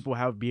regular cannons.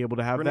 people be able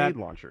to have grenade that?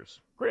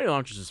 launchers. Grenade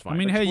launchers is fine. I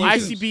mean, hey, you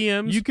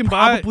ICBMs, you can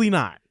buy- probably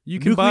not. you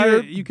can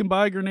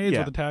buy grenades Yeah.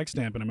 with a tax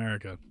stamp in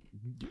America.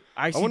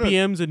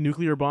 ICBMs and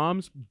nuclear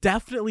bombs,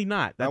 definitely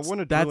not. I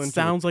wanna That drill into-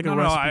 sounds like a No,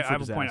 recipe I for have a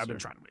disaster. point I've been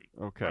trying to make.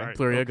 Okay. All right.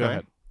 Claria, go Okay.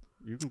 ahead.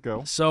 You can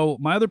go. So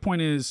my other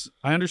point is,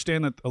 I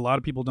understand that a lot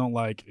of people don't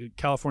like,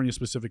 California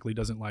specifically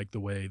doesn't like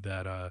the way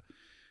that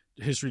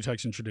history,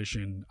 text, and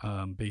tradition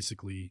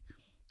basically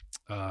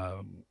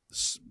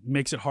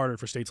makes it harder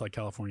for states like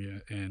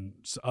California and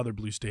other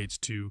blue states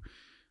to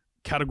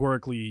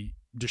categorically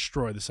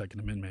destroy the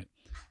Second Amendment.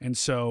 And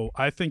so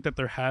I think that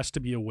there has to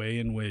be a way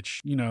in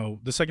which,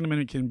 the Second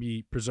Amendment can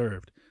be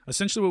preserved.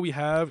 Essentially what we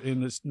have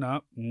in this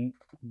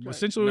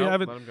essentially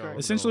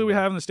what we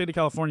have in the state of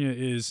California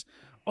is,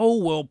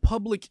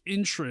 public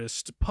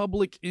interest,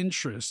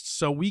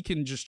 so we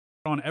can just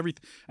on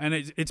everything. And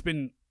it's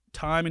been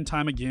time and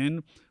time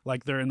again,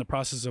 like they're in the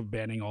process of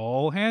banning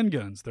all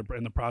handguns. They're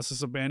in the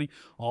process of banning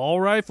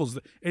all rifles.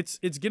 It's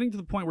getting to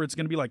the point where it's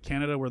going to be like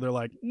Canada, where they're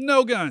like,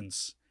 no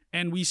guns.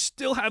 And we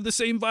still have the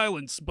same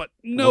violence, but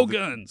no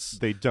guns.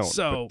 They don't.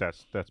 So but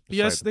that's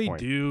yes, the they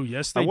point. do.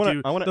 Yes, they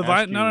do. I want The to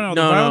ask you.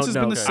 the violence has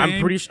been the I'm same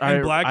pretty sure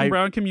in black and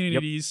brown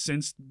communities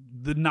since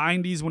the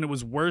 90s, when it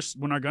was worse,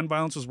 when our gun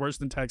violence was worse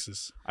than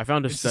Texas. I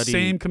found a It's study. the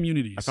same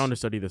communities. I found a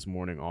study this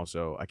morning.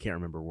 Also, I can't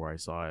remember where I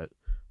saw it.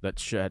 That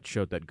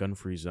showed that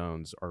gun-free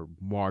zones are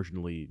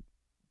marginally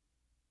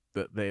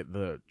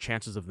the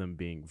chances of them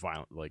being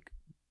violent, like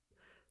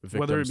victims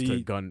whether it be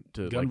to gun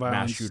violence,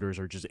 mass shooters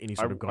or just any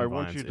sort of gun I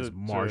want violence you is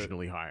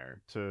marginally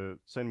higher. To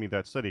send me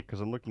that study,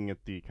 because I'm looking at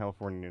the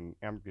Californian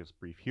amicus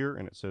brief here,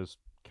 and it says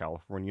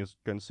California's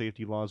gun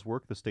safety laws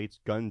work. The state's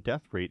gun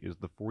death rate is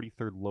the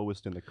 43rd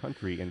lowest in the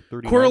country, and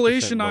 39%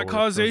 correlation, not lower.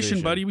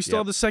 causation, buddy. We still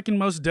have the second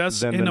most deaths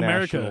Then in the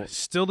America. national-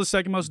 Still the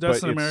second most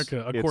deaths But in it's-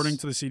 America, according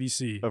it's- to the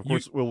CDC. Of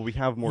course, we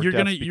have more you're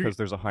deaths gonna- because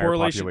there's a higher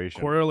correlation-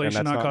 population. correlation,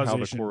 and that's not not how the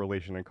causation.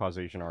 correlation and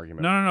causation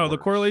argument No. The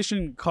works.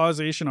 correlation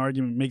causation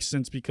argument makes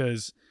sense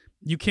because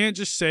you can't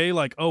just say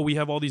like, oh, we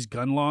have all these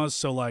gun laws,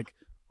 so like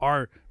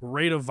our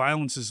rate of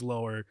violence is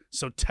lower,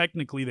 so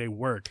technically they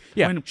work.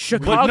 Yeah,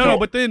 Chicago.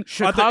 But then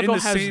Chicago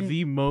has same,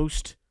 the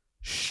most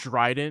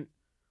strident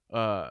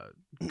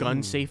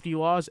gun safety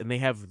laws, and they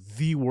have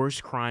the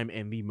worst crime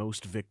and the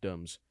most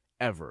victims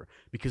ever.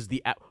 Because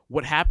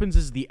what happens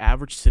is the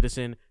average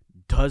citizen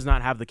does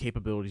not have the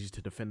capabilities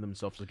to defend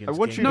themselves against. I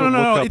want you gang- to No,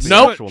 look up it's- the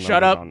No, actual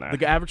shut numbers up. on that.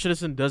 The average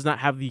citizen does not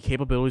have the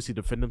capabilities to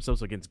defend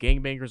themselves against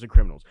gangbangers and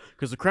criminals.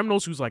 Because the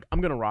criminals who's like,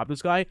 I'm going to rob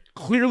this guy,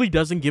 clearly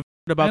doesn't give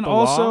a shit about And the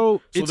also, law.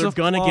 So it's they're a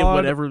going to get flawed-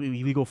 whatever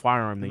illegal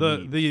firearm they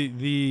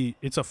need.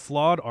 it's a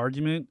flawed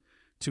argument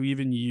to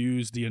even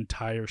use the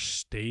entire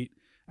state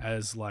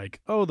as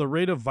like, oh, the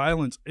rate of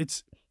violence.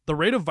 The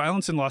rate of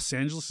violence in Los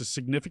Angeles is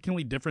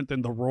significantly different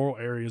than the rural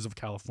areas of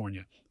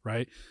California,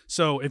 right?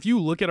 So if you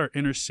look at our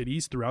inner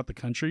cities throughout the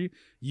country,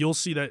 you'll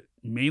see that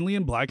mainly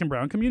in black and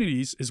brown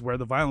communities is where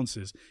the violence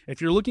is.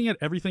 If you're looking at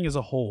everything as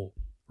a whole,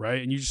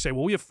 right, and you just say,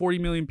 well, we have 40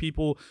 million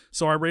people,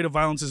 so our rate of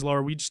violence is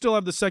lower. We still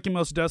have the second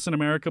most deaths in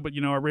America, but,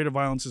 our rate of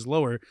violence is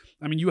lower.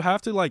 I mean, you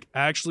have to, like,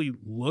 actually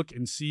look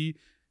and see.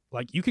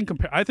 Like, you can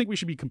compare. I think we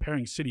should be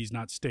comparing cities,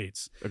 not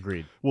states.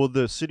 Agreed. Well,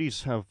 the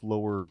cities have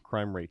lower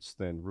crime rates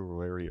than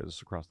rural areas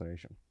across the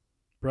nation.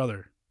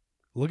 Brother,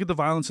 look at the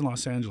violence in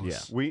Los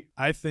Angeles. Yeah.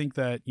 I think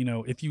that,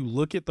 if you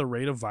look at the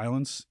rate of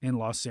violence in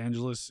Los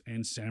Angeles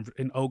and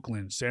in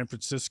Oakland, San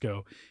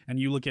Francisco, and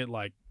you look at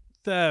like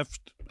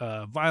theft,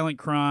 violent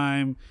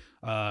crime,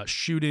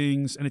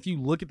 shootings, and if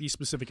you look at these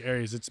specific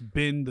areas, it's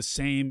been the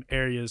same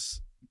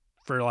areas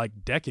for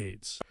like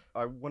decades.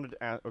 I wanted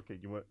to ask. Okay,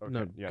 you want? Okay,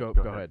 No, yeah, go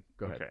ahead.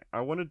 Go ahead. Okay,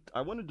 I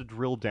wanted to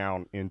drill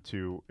down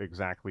into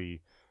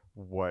exactly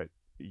what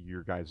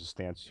your guys'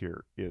 stance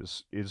here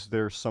is. Is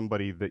there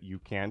somebody that you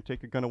can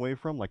take a gun away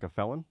from, like a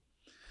felon?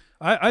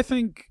 I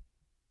think.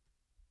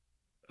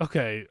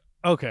 Okay.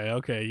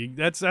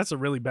 That's a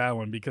really bad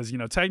one because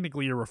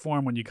technically you're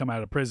reformed when you come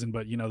out of prison,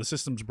 but the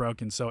system's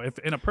broken. So if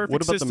in a perfect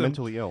What about system, the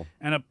mentally ill?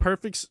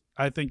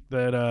 I think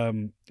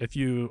that if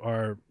you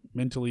are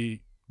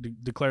mentally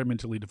declared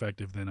mentally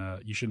defective, then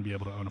you shouldn't be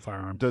able to own a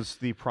firearm. Does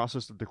the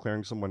process of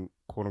declaring someone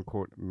 "quote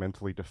unquote"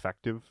 mentally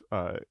defective,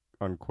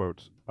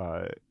 unquote,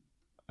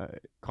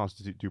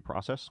 constitute due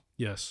process?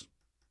 Yes.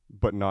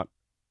 But not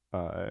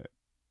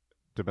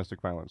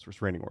domestic violence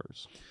restraining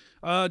orders.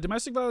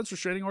 Domestic violence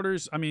restraining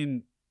orders. I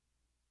mean,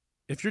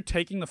 if you're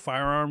taking the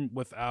firearm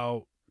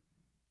without,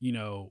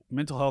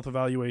 mental health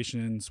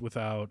evaluations,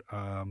 without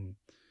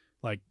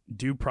like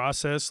due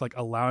process, like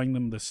allowing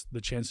them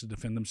the chance to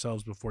defend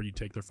themselves before you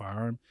take their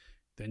firearm,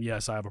 then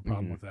yes, I have a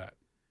problem with that,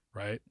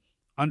 right?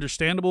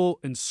 Understandable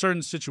in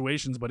certain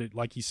situations, but it,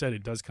 like he said,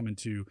 it does come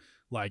into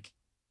like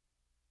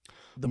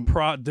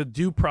the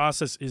due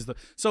process is the.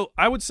 So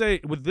I would say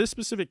with this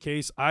specific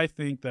case, I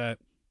think that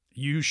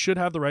you should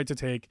have the right to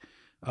take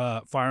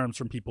firearms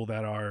from people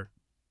that are,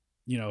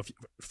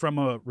 from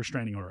a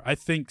restraining order. I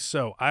think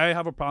so. I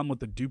have a problem with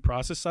the due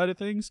process side of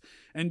things,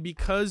 and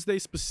because they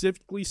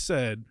specifically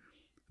said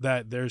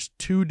that there's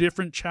two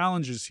different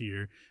challenges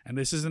here, and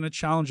this isn't a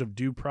challenge of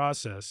due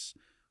process,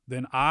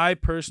 then I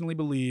personally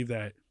believe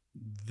that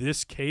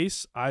this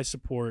case, I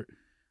support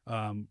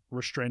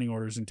restraining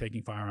orders and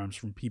taking firearms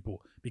from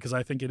people, because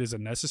I think it is a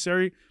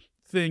necessary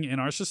thing in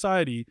our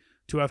society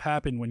to have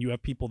happen when you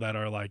have people that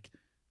are like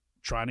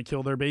trying to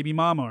kill their baby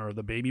mama, or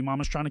the baby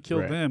mama's trying to kill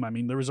them. I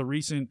mean, there was a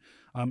recent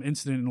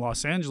incident in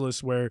Los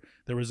Angeles where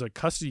there was a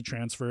custody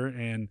transfer,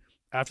 and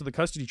after the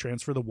custody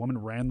transfer, the woman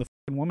ran the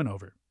fucking woman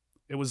over.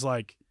 It was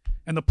like,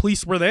 and the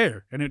police were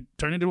there, and it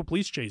turned into a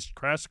police chase,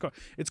 crashed the car.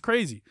 It's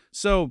crazy.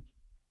 So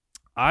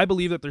I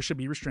believe that there should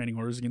be restraining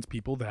orders against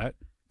people that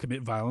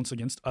commit violence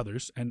against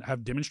others and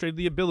have demonstrated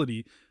the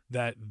ability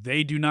that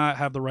they do not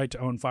have the right to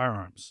own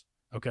firearms.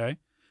 Okay?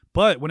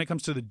 But when it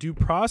comes to the due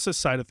process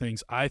side of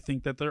things, I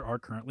think that there are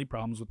currently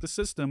problems with the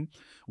system.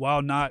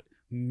 While not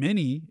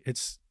many,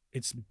 it's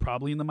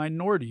probably in the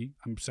minority.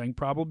 I'm saying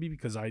probably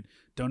because I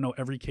don't know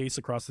every case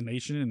across the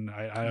nation, and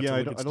I have to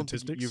look at I don't think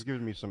statistics. you've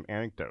given me some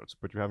anecdotes,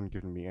 but you haven't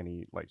given me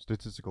any like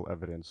statistical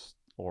evidence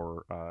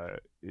or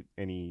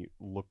any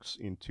looks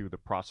into the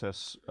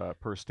process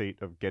per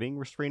state of getting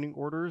restraining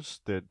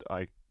orders that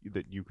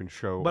you can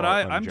show. But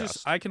are I'm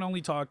unjust. I can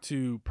only talk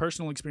to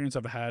personal experience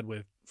I've had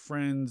with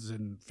friends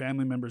and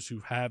family members who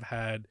have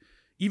had,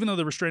 even though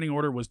the restraining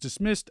order was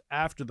dismissed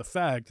after the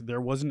fact, there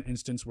was an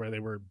instance where they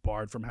were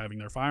barred from having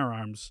their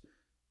firearms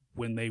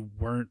when they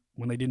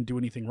didn't do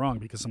anything wrong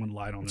because someone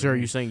lied on their So are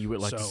you name. saying you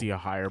would like to So- see a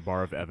higher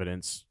bar of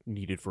evidence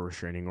needed for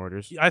restraining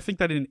orders? I think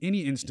that in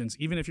any instance,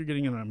 even if you're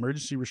getting an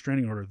emergency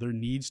restraining order, there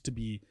needs to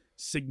be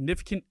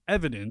significant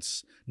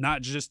evidence,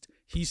 not just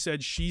he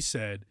said, she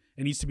said.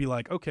 It needs to be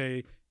like,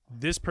 okay,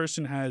 this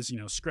person has,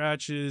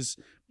 scratches,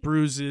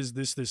 bruises,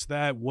 this,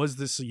 that. Was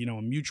this, a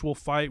mutual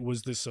fight?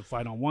 Was this a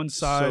fight on one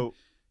side? So,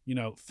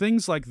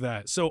 Things like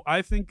that. So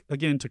I think,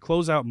 again, to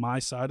close out my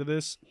side of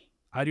this,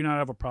 I do not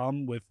have a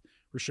problem with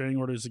restraining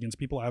orders against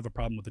people. I have a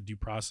problem with the due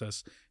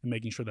process and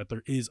making sure that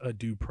there is a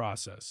due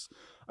process.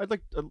 I'd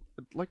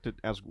like to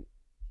ask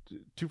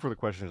two further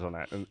questions on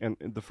that, and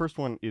the first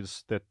one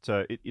is that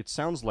it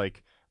sounds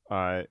like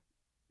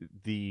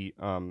the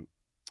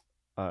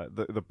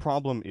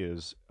problem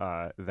is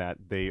that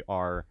they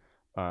are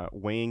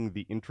weighing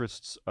the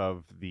interests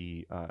of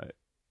the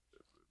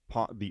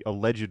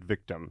alleged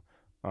victim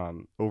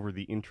over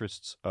the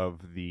interests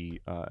of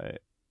the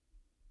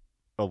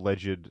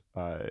alleged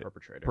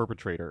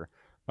perpetrator.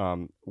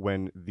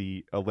 When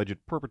the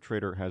alleged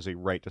perpetrator has a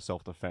right to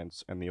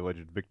self-defense and the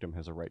alleged victim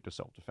has a right to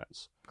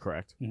self-defense.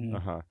 Correct.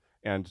 Mm-hmm.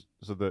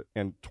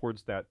 And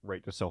towards that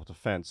right to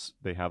self-defense,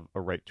 they have a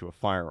right to a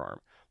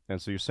firearm.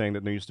 And so you're saying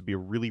that there needs to be a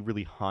really,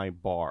 really high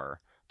bar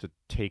to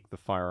take the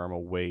firearm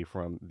away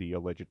from the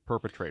alleged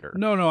perpetrator.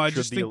 No, I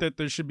just think that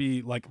there should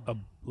be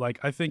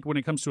I think when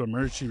it comes to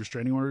emergency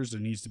restraining orders, there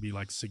needs to be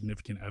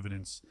significant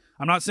evidence.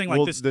 I'm not saying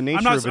this. The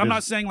nature of it I'm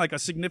not saying a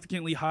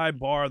significantly high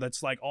bar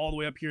that's all the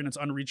way up here and it's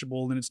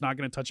unreachable and it's not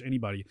going to touch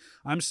anybody.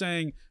 I'm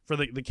saying for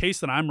the case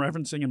that I'm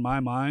referencing in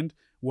my mind,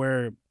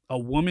 where a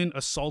woman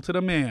assaulted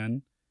a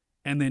man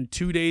and then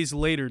 2 days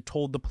later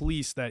told the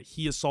police that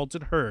he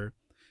assaulted her.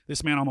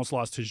 This man almost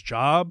lost his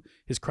job,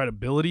 his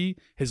credibility,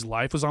 his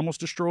life was almost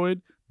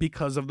destroyed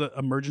because of the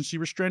emergency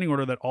restraining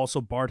order that also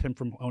barred him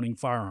from owning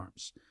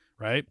firearms,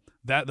 right?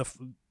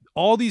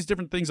 All these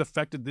different things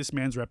affected this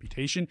man's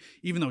reputation.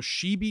 Even though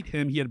she beat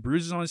him, he had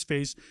bruises on his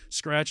face,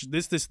 scratched,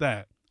 this,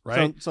 that,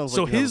 right? Sounds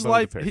so like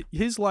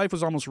his life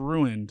was almost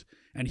ruined,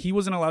 and he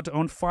wasn't allowed to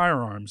own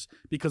firearms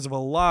because of a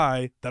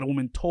lie that a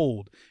woman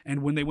told.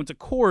 And when they went to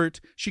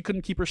court, she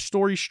couldn't keep her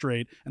story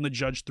straight, and the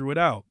judge threw it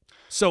out.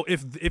 So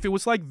if it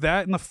was like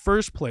that in the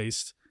first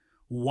place,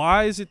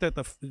 why is it that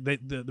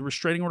the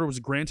restraining order was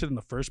granted in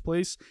the first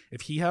place?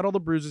 If he had all the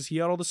bruises, he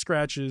had all the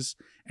scratches,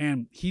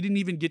 and he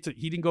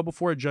didn't go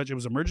before a judge. It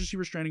was emergency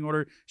restraining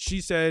order. She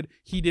said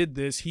he did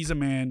this. He's a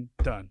man.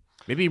 Done.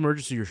 Maybe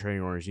emergency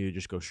restraining orders need to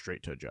just go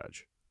straight to a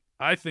judge.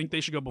 I think they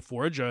should go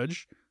before a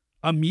judge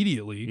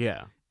immediately.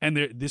 Yeah. And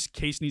this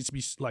case needs to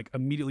be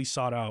immediately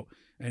sought out,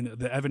 and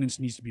the evidence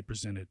needs to be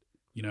presented.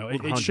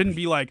 It shouldn't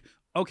be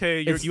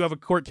okay, you have a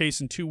court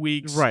case in 2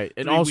 weeks. Right.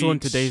 And also in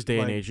weeks, today's day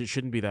and age, it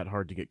shouldn't be that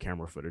hard to get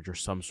camera footage or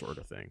some sort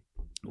of thing.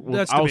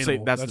 I'll say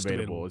that's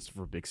debatable. It's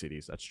for big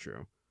cities. That's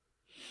true.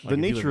 The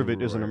nature of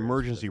it is an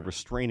emergency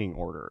restraining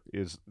order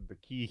is the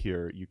key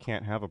here. You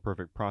can't have a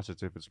perfect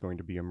process if it's going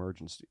to be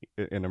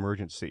an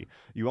emergency.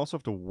 You also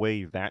have to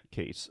weigh that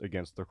case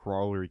against the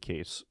corollary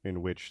case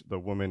in which the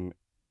woman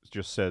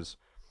just says,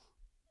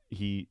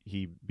 he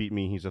beat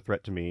me, he's a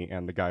threat to me,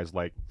 and the guy's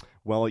like,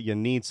 well, you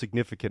need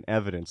significant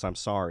evidence, I'm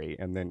sorry,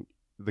 and then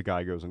the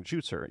guy goes and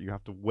shoots her. You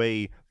have to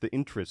weigh the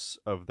interests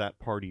of that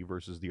party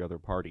versus the other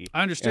party.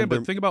 I understand,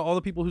 but think about all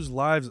the people whose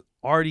lives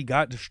already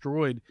got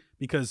destroyed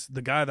because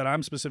the guy that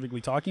I'm specifically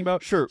talking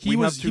about, sure, he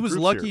was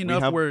lucky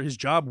enough where his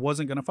job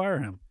wasn't going to fire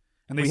him.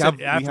 And they said,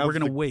 we're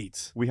going to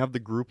wait. We have the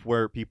group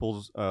where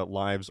people's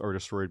lives are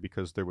destroyed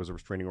because there was a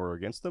restraining order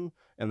against them,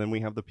 and then we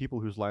have the people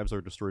whose lives are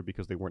destroyed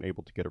because they weren't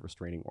able to get a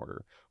restraining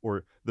order,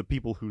 or the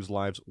people whose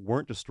lives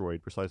weren't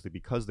destroyed precisely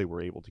because they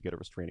were able to get a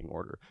restraining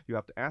order. You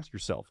have to ask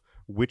yourself,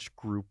 which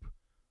group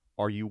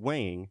are you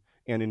weighing?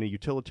 And in a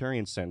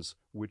utilitarian sense,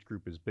 which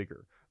group is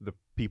bigger? The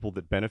people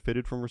that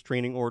benefited from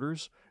restraining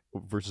orders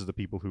versus the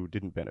people who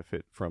didn't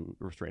benefit from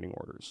restraining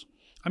orders.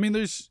 I mean,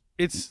 there's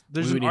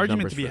an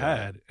argument to be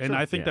had, and sure,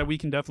 I think that we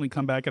can definitely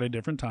come back at a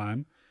different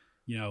time.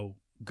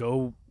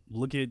 Go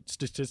look at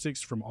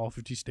statistics from all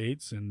 50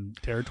 states and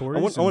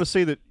territories. I want to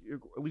say that,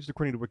 at least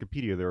according to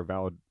Wikipedia, there are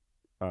valid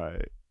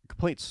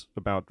complaints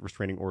about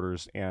restraining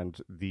orders and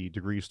the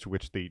degrees to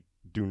which they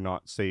do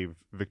not save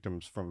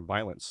victims from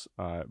violence,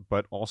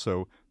 but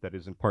also that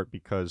is in part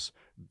because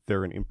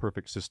they're an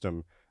imperfect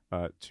system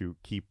to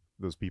keep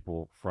those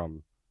people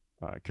from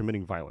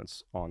committing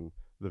violence on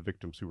the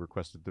victims who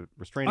requested the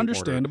restraining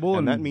Understandable, order.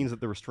 And that and- means that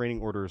the restraining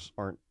orders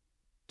aren't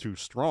too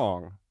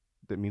strong.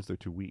 That means they're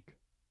too weak.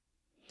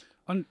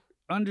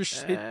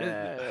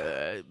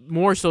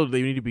 More so,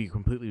 they need to be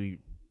completely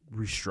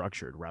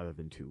restructured rather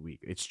than too weak.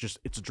 It's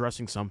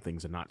addressing some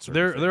things and not certain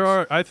There things.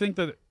 are. I think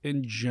that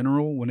in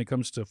general, when it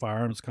comes to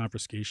firearms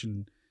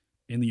confiscation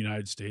in the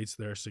United States,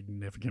 there are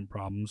significant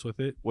problems with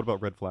it. What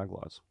about red flag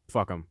laws?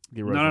 Fuck them.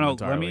 No.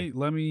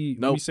 Let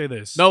me say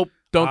this. Nope.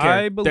 Don't care.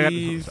 I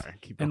believe Sorry,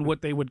 keep in going.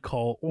 what they would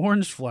call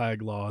orange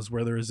flag laws,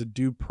 where there is a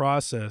due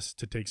process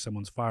to take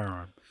someone's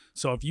firearm.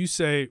 So if you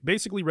say,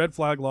 basically, red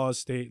flag laws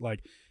state,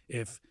 like,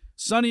 if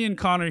Sonny and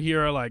Connor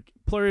here are like,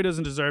 Pluri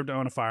doesn't deserve to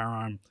own a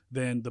firearm,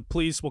 then the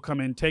police will come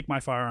in, take my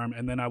firearm,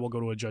 and then I will go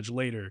to a judge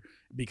later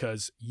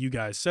because you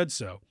guys said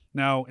so.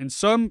 Now, in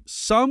some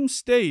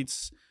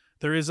states,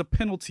 there is a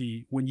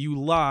penalty when you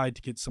lie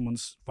to get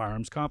someone's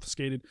firearms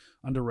confiscated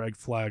under red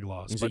flag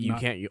laws. So you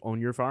can't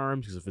own your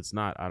firearms, because if it's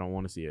not, I don't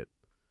want to see it.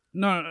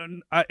 No,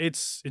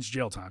 it's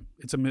jail time.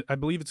 I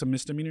believe it's a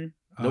misdemeanor.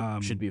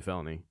 Nope, should be a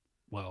felony.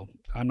 Well,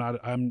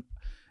 I'm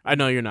I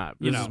know you're not.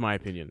 This know. is my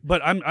opinion.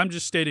 But I'm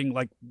just stating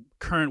like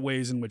current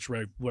ways in which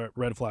red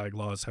flag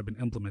laws have been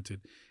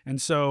implemented.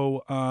 And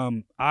so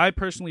I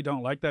personally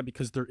don't like that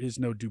because there is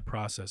no due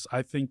process.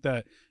 I think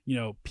that,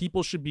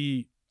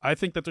 I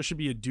think that there should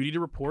be a duty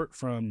to report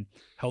from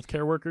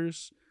healthcare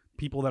workers,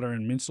 people that are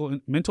in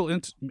mental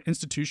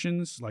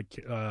institutions like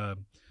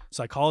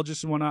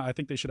psychologists and whatnot. I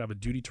think they should have a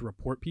duty to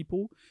report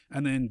people,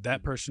 and then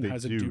that person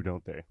has a duty,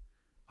 don't they?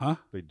 Huh?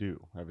 They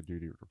do have a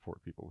duty to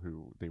report people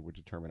who they would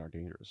determine are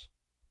dangerous.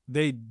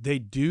 They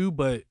do,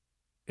 but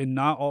in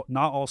not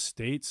all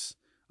states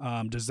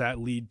does that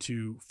lead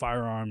to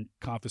firearm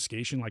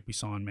confiscation like we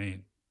saw in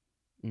Maine.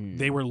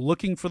 They were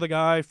looking for the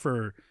guy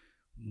for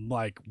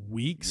like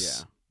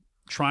weeks,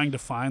 trying to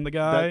find the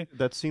guy.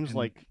 That seems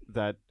like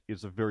that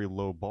is a very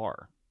low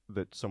bar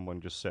that someone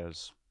just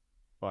says,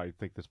 I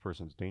think this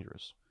person's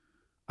dangerous.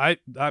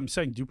 I'm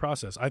saying due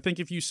process. I think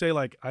if you say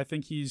like, I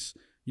think he's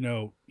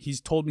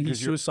told me he's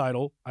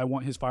suicidal, I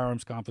want his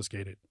firearms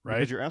confiscated, right?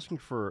 Because you're asking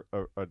for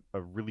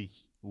a really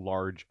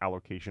large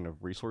allocation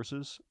of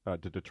resources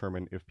to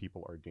determine if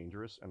people are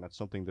dangerous, and that's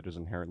something that is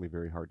inherently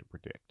very hard to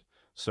predict.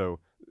 So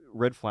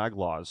red flag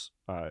laws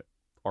are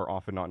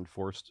often not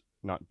enforced,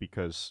 not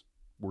because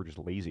we're just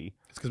lazy.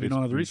 It's because we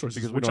don't have the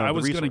resources, which I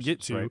was going to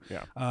get to,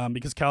 right? Yeah.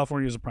 Because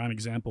California is a prime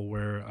example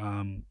where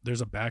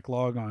there's a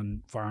backlog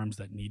on firearms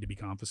that need to be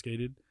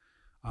confiscated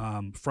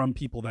from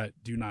people that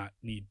do not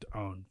need to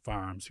own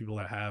firearms, people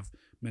that have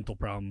mental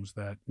problems,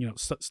 that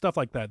stuff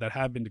like that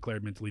have been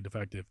declared mentally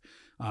defective.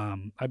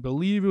 I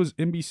believe it was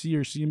NBC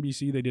or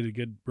CNBC. They did a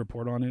good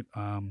report on it.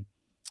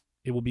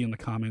 It will be in the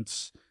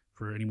comments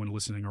for anyone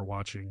listening or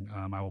watching.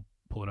 I will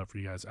pull it up for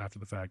you guys after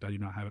the fact. I do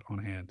not have it on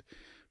hand,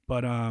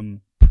 but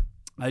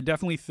I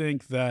definitely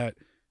think that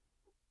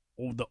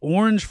the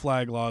orange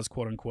flag laws,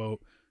 quote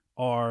unquote,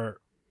 are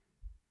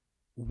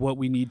what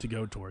we need to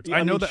go towards. Yeah,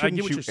 I know that I shouldn't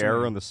get what you you're saying.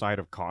 err on the side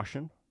of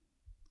caution?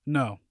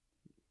 No,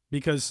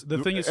 because the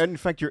thing is, in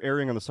fact, you're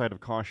erring on the side of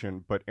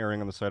caution, but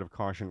erring on the side of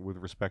caution with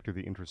respect to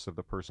the interests of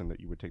the person that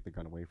you would take the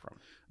gun away from.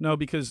 No,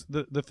 because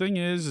the thing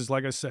is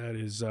like I said,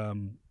 is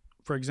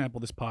for example,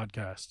 this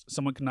podcast,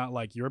 someone cannot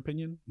like your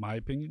opinion, my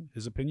opinion,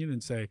 his opinion,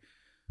 and say,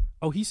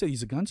 oh, he said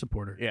he's a gun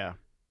supporter. Yeah.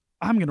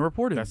 I'm going to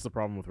report him. That's the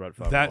problem with red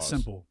flag That laws.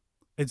 simple.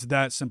 It's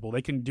that simple.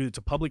 They can do it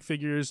to public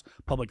figures,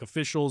 public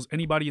officials,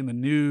 anybody in the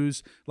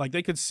news. Like,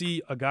 they could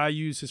see a guy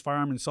use his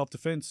firearm in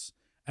self-defense,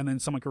 and then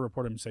someone could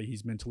report him and say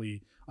he's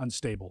mentally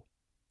unstable.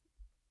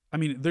 I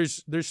mean,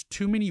 there's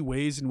too many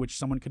ways in which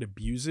someone could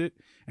abuse it,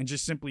 and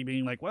just simply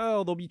being like,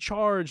 well, they'll be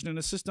charged in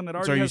a system that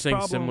already So are you has saying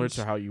problems. similar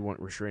to how you want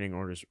restraining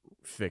orders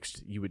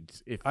fixed? You would,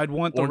 if I'd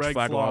want the orange reg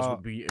flag law laws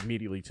would be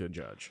immediately to a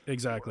judge.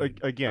 Exactly.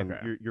 Again,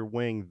 Okay. you're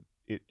weighing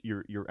it.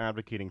 You're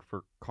advocating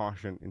for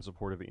caution in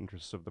support of the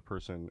interests of the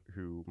person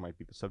who might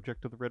be the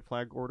subject of the red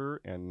flag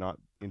order, and not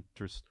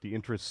the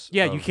interests.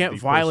 Yeah, of you can't the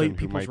violate person who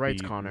people's might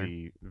rights, be Connor.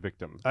 The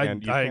victim. I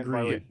and you agree. can't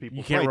violate people's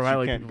You can't rights.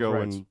 violate You can't people's go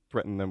rights. and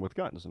threaten them with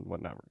guns and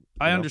whatnot.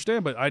 I know?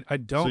 understand, but I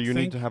don't So you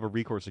think need to have a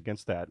recourse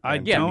against that. I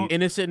and- Yeah, don't-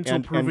 innocent until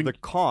and proven the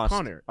cost.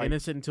 Connor,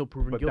 innocent until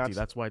proven but guilty. that's-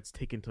 That's why it's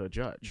taken to a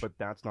judge. But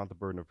that's not the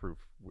burden of proof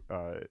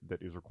that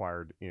is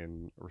required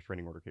in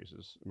restraining order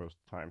cases most of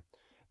the time.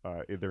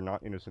 If they're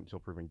not innocent until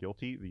proven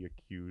guilty, the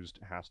accused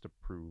has to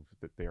prove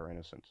that they are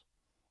innocent.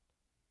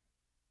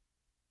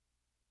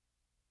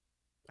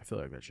 I feel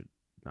like that should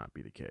not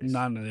be the case.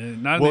 not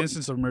in the Well,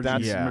 instance of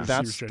emergency. That's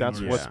restraining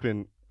that's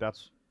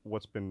orders.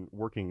 what's been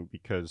working,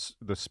 because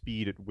the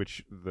speed at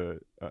which the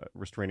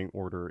restraining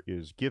order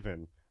is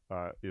given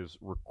is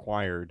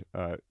required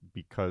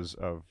because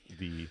of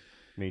the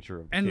nature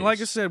of the And case.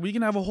 like I said, we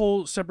can have a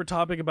whole separate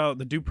topic about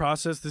the due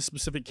process. This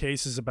specific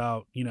case is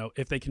about,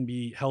 if they can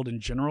be held in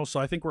general. So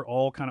I think we're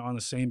all kind of on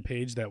the same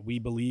page that we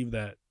believe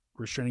that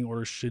restraining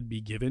orders should be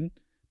given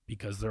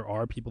because there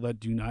are people that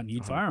do not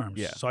need firearms.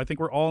 Yeah. So I think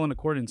we're all in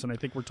accordance, and I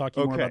think we're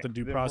talking more about the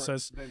due then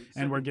process,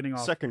 and we're getting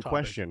off Second topic.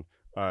 question: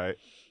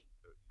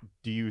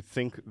 do you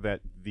think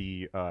that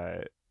the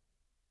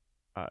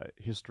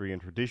history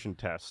and tradition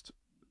test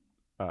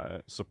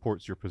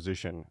supports your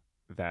position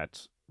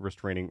that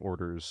restraining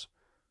orders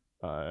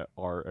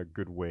are a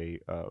good way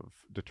of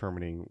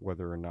determining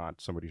whether or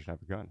not somebody should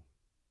have a gun.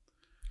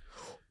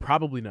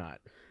 Probably not.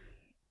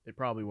 They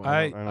probably won't.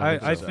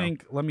 I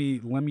think let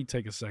me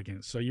take a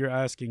second. So you're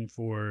asking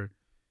for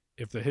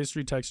if the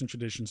history, text, and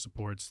tradition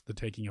supports the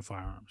taking of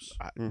firearms.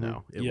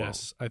 No, it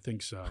yes, I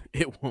think so.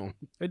 It won't.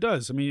 It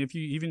does. I mean, if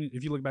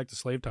you look back to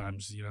slave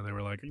times, they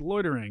were like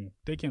loitering.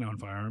 They can't own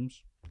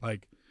firearms.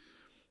 Like,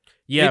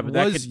 yeah, but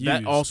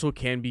that also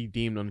can be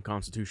deemed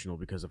unconstitutional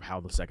because of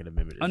how the Second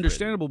Amendment is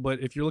understandable. But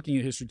if you're looking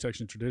at history,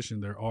 text, and tradition,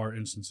 there are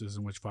instances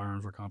in which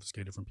firearms were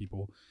confiscated from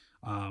people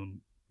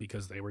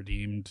because they were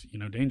deemed,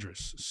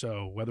 dangerous.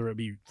 So whether it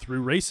be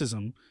through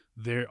racism,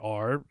 there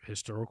are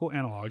historical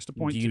analogs to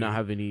point to. Do you not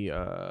have any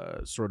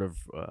sort of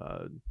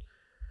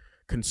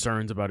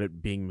concerns about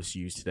it being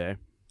misused today?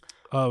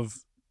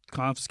 Of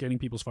confiscating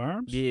people's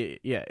firearms?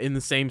 Yeah, in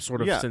the same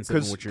sort of sense.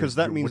 Because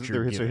that means that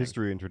there is a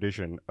history and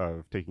tradition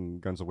of taking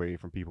guns away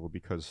from people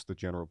because the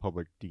general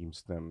public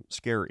deems them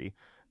scary.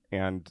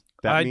 And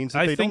that means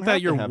that they don't have to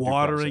have due process. I think that you're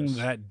watering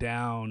that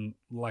down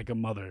like a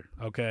mother,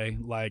 okay?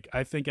 Like,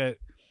 I think at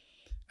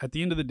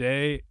the end of the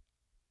day,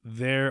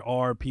 there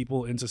are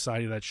people in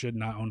society that should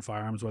not own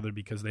firearms, whether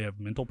because they have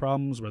mental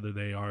problems, whether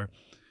they are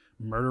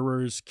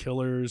murderers,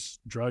 killers,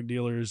 drug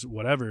dealers,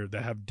 whatever,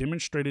 that have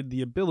demonstrated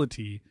the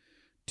ability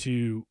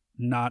to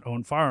not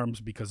own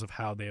firearms because of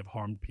how they have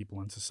harmed people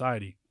in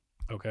society.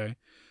 Okay.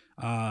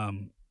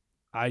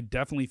 I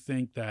definitely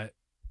think that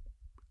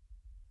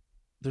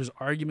there's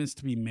arguments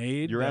to be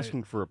made. You're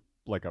asking for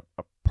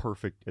a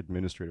perfect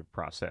administrative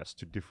process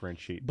to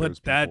differentiate those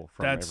people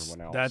from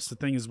everyone else. That's the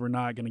thing, is we're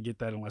not going to get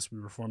that unless we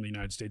reform the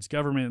United States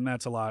government, and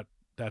that's a lot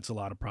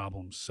of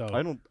problems. So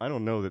I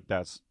don't know that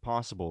that's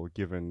possible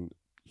given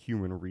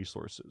human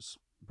resources.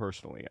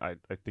 Personally, I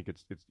think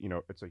it's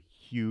a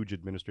huge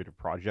administrative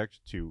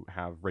project to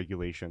have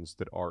regulations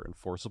that are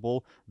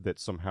enforceable, that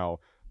somehow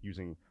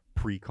using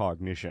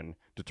precognition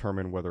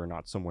determine whether or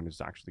not someone is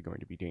actually going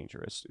to be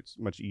dangerous. It's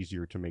much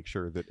easier to make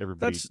sure that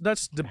everybody.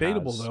 That's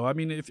debatable, though. I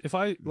mean, if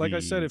I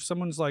said, if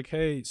someone's like,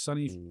 "Hey,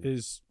 Sonny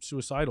is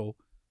suicidal,"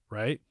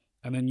 right,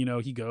 and then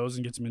he goes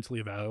and gets mentally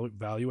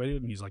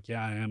evaluated, and he's like,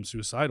 "Yeah, I am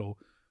suicidal,"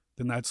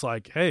 then that's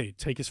like, hey,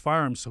 take his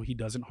firearms so he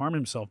doesn't harm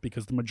himself,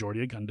 because the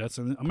majority of gun deaths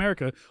in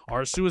America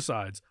are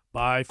suicides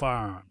by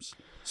firearms.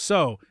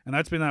 So, and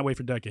that's been that way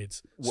for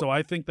decades. So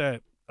I think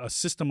that a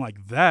system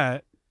like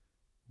that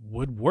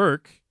would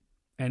work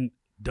and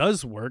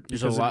does work.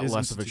 There's a lot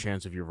less of a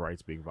chance of your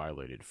rights being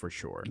violated, for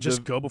sure.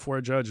 Just go before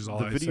a judge is all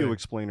I say. The video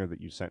explainer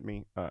that you sent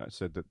me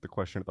said that the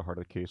question at the heart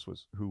of the case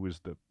was who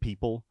is the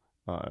people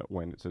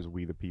when it says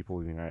we the people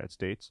of the United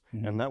States.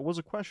 Mm-hmm. And that was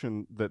a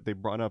question that they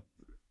brought up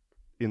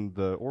in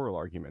the oral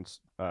arguments.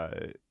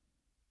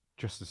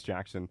 Justice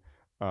Jackson.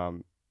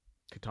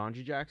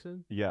 Ketanji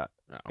Jackson? Yeah.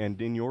 Oh.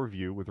 And in your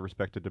view, with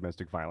respect to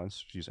domestic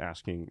violence, she's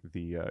asking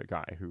the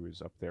guy who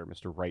is up there,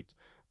 Mr. Wright,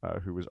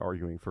 who was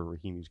arguing for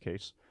Rahimi's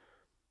case,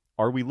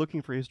 are we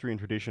looking for history and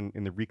tradition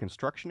in the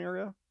Reconstruction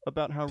era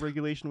about how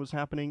regulation was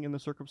happening in the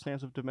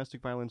circumstance of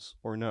domestic violence,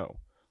 or no?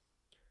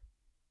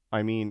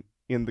 I mean,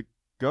 in the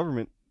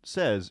government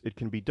says it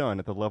can be done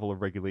at the level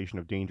of regulation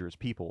of dangerous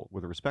people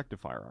with respect to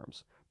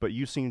firearms. But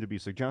you seem to be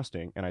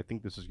suggesting, and I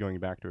think this is going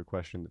back to a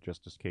question that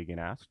Justice Kagan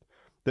asked,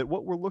 that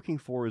what we're looking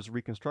for is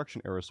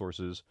Reconstruction-era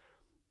sources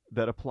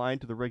that applied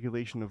to the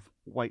regulation of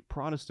white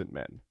Protestant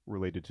men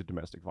related to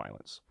domestic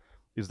violence.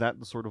 Is that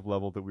the sort of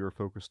level that we were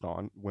focused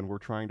on when we're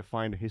trying to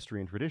find a history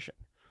and tradition?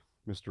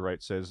 Mr.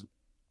 Wright says,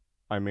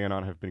 I may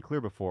not have been clear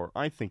before,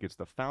 I think it's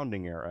the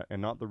founding era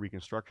and not the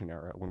Reconstruction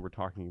era when we're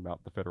talking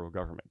about the federal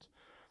government.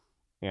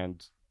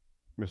 And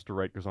Mr.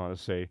 Wright goes on to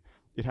say,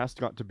 it has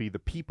got to be the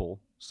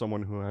people,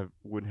 someone who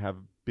would have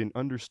been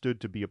understood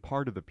to be a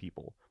part of the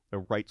people, a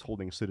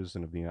rights-holding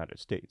citizen of the United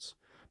States.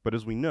 But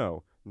as we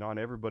know, not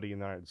everybody in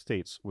the United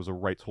States was a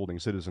rights-holding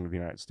citizen of the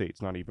United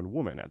States, not even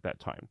women at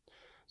that time.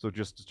 So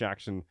Justice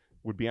Jackson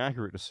would be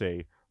accurate to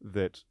say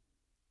that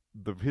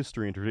the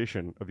history and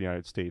tradition of the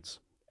United States,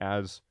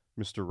 as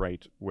Mr.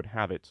 Wright would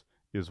have it,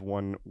 is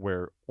one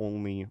where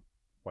only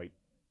white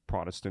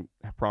Protestant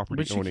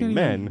property-owning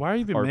men. Why are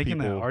you even making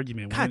that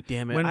argument? God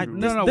damn it! Why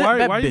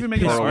are you even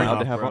making that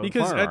argument?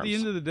 Because at the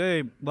end of the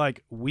day,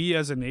 like, we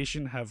as a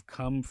nation have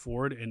come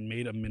forward and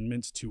made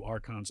amendments to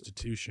our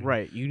Constitution.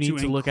 Right. You need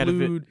to look at it.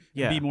 And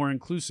be more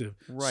inclusive.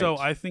 Right. So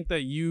I think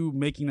that you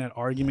making that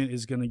argument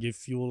is going to give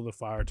fuel to the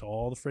fire to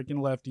all the freaking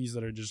lefties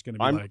that are just going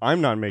to be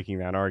I'm not making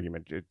that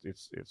argument.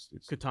 It's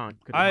Catan.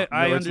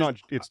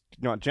 It's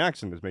not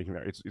Jackson that's making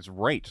that. It's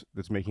Wright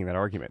that's making that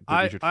argument.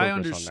 That we should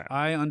focus on that.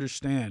 I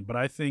understand, but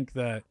I think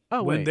that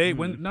when they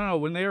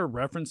are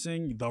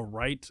referencing the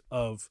right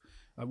of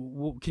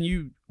what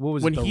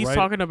was when it, he's right?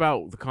 talking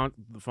about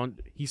the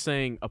fund, he's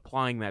saying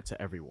applying that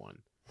to everyone.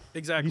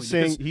 Exactly.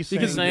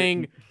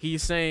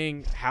 He's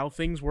saying how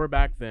things were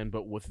back then,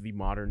 but with the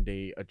modern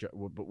day,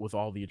 but with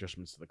all the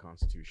adjustments to the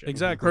Constitution.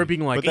 Exactly. Her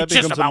being like, but it's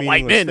just about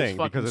white men, is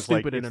fucking because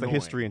stupid it's and the annoying.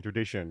 history and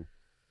tradition,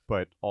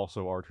 but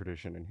also our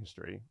tradition and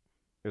history.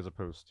 as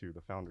opposed to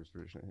the founders'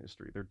 tradition in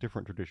history. They're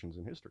different traditions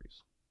and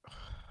histories.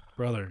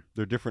 Brother,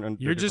 They're different.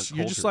 you're just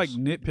like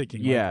nitpicking.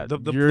 Yeah,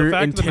 Like, the you're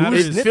fact of the matter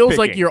it is, feels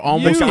like you're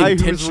almost the guy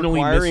intentionally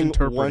who's requiring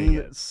misinterpreting one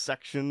it.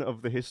 section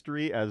of the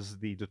history as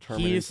the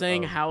determinant. He is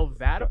saying of how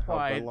that how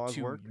applied gun laws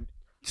to. work.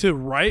 to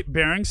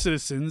right-bearing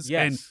citizens,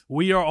 Yes. and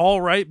we are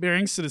all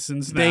right-bearing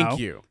citizens now. Thank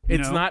you.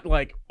 It's know? not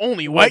like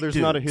only Well, white there's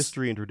dudes. not a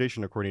history and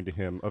tradition, according to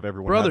him, of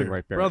everyone having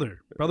right bearing.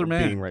 Brother,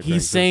 man. being right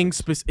He's saying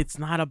it's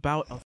not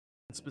about a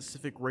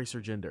specific race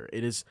or gender.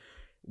 It is.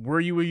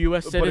 Were you a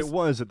U.S. But citizen? it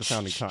was at the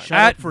founding time. Shut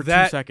At up for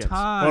that 2 seconds.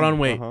 time. Hold on,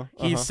 wait. Uh-huh.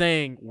 He's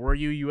saying, were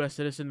you a U.S.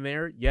 citizen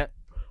there? Yet,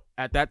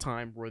 at that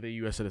time, were they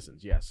U.S.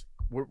 citizens? Yes.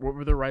 What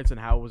were their rights and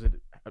how was it?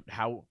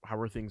 How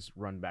were things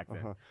run back then?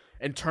 Uh-huh.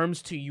 In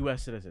terms to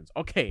U.S. citizens,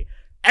 okay,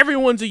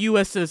 everyone's a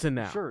U.S. citizen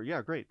now. Sure,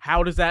 yeah, great.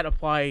 How does that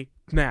apply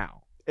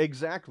now?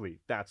 Exactly.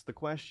 That's the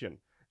question.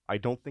 I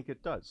don't think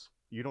it does.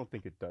 You don't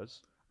think it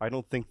does. I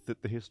don't think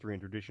that the history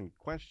and tradition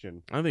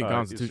question. I think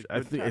Constitution.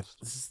 Is a good test.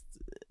 it's.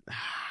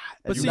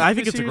 But see, I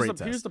think it's a here's great the,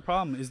 test. Here's the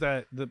problem: is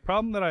that the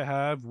problem that I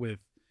have with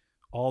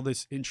all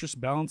this interest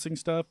balancing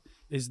stuff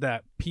is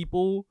that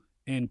people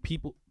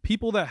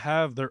that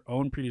have their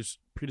own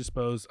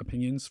predisposed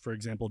opinions, for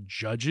example,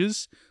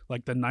 judges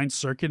like the Ninth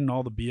Circuit and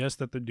all the BS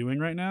that they're doing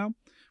right now,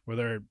 where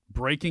they're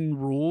breaking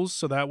rules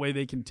so that way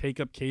they can take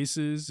up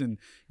cases and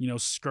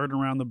skirt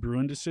around the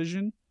Bruin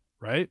decision,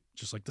 right?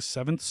 Just like the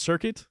Seventh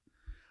Circuit.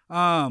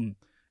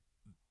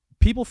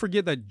 People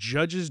forget that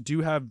judges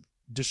do have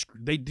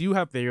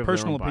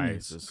personal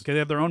opinions. biases. Okay, they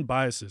have their own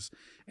biases,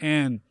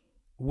 and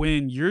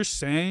when you're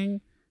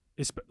saying,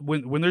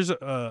 when there's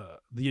the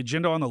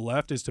agenda on the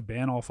left is to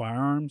ban all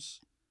firearms,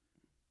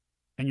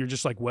 and you're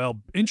just like,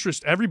 well,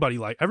 everybody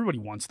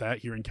wants that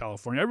here in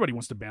California. Everybody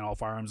wants to ban all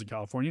firearms in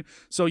California.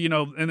 So in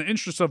the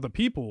interest of the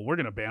people, we're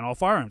going to ban all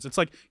firearms. It's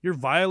like you're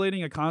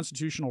violating a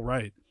constitutional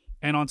right.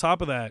 And on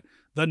top of that,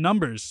 the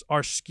numbers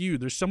are skewed.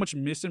 There's so much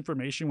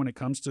misinformation when it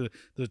comes to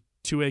the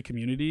 2A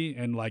community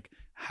and like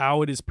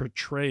how it is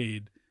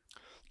portrayed.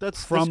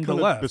 That's from the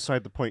left.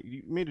 Beside the point.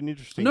 You made an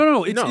interesting.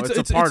 No.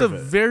 It's a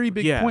very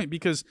big Yeah. point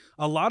because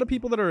a lot of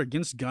people that are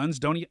against guns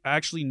don't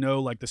actually know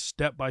like the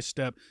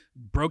step-by-step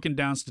broken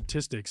down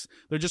statistics.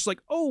 They're just like,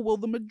 oh, well,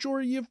 the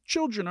majority of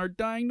children are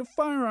dying to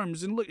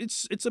firearms, and look,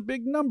 it's a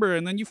big number.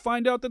 And then you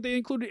find out that they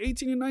included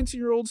 18 and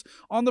 19-year-olds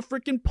on the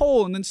freaking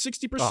poll, and then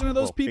 60% of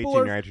those people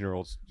 18 are.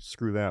 19-year-olds,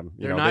 screw them.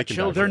 They're not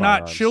children. They're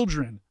not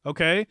children,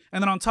 okay?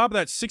 And then on top of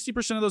that,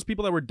 60% of those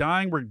people that were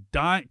dying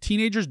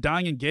teenagers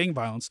dying in gang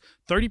violence.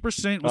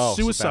 30% was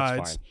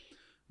suicides.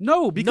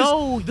 No,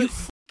 because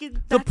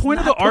the point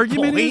of the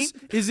argument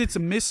is it's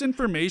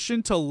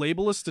misinformation to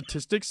label a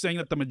statistic saying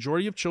that the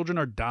majority of children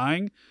are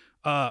dying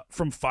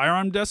from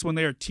firearm deaths when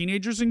they are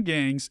teenagers in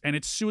gangs, and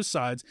it's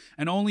suicides,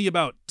 and only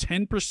about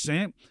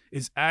 10%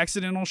 is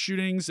accidental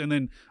shootings, and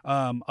then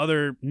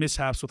other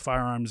mishaps with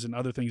firearms and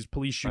other things,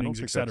 police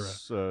shootings, etc.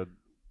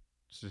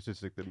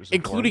 Statistic that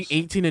Including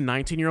 18 and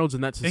 19-year-olds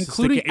in that statistic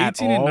Including 18 at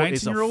and all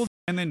 19-year-olds,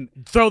 and then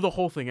throw the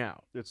whole thing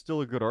out. It's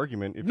still a good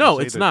argument. If No,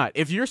 you say it's that not.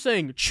 If you're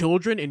saying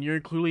children and you're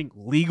including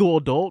legal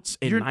adults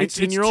and it's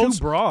 19-year-olds,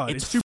 too broad.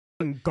 it's too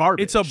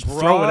garbage. It's a Just broad.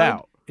 throw it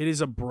out. It is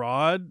a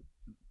broad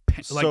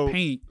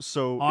paint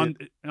on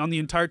the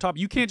entire top.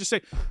 You can't just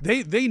say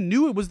they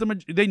knew it was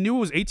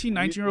 18,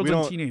 19-year-olds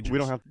and teenagers. We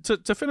don't have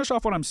to finish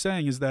off what I'm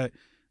saying is that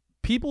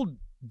people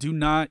do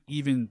not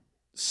even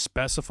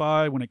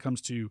specify when it comes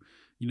to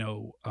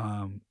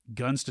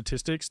gun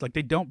statistics. Like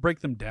they don't break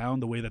them down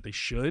the way that they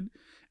should,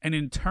 and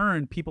in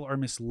turn people are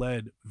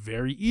misled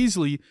very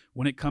easily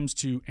when it comes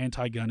to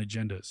anti-gun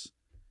agendas.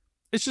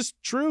 It's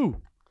just true.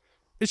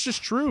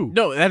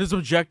 No, that is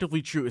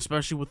objectively true,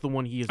 especially with the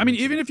one he is. I mean,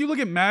 even if you look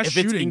at mass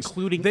shootings, it's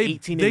including they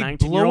 18 and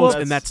blow 19-year-olds,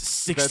 up- and that's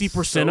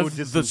 60% of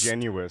the.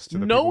 disingenuous to the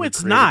people No, who it's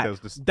created not.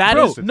 those That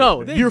those is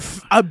no. statistics.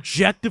 You're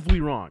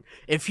objectively wrong.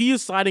 If he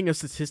is citing a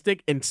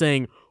statistic and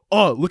saying,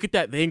 "Oh, look at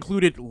that, they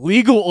included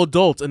legal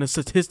adults in a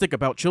statistic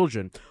about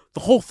children," the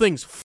whole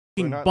thing's They're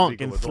fucking not bunk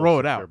legal and adults throw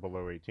if it out. They're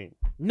below 18.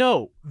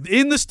 No,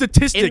 in the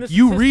statistic, In the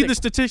you read statistic. the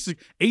statistic.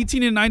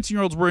 18 and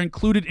 19-year-olds were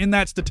included in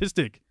that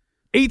statistic.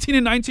 18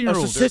 and a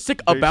 19-year-olds.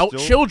 statistic They're about still-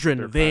 children.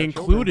 they're They bad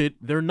included.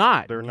 They're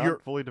not. They're not You're-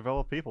 fully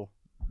developed people.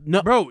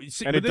 no, Bro,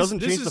 see, And but it doesn't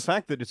this change is, the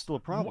fact that it's still a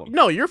problem.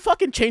 No, you're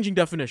fucking changing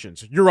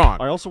definitions. You're wrong.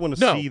 I also want to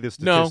No, see this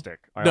no,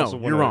 statistic. I no, also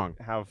want you're to wrong.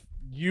 have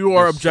You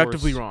are this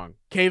objectively source wrong. in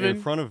Caven,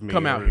 front of me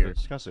come in out order to here.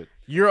 discuss it.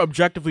 You're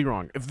objectively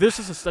wrong. If this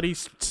is a study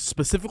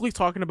specifically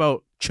talking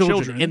about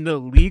children Children. in the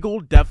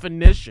legal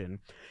definition,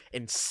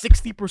 and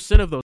 60%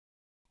 of those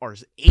are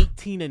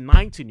 18 and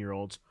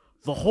 19-year-olds,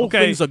 the whole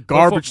thing's a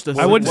garbage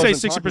I wouldn't say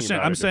wasn't talking 60%.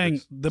 about I'm it if saying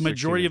it's the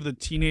majority 16. of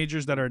the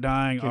teenagers that are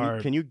dying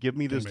are. Can you give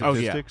me the Oh,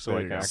 yeah. statistic so There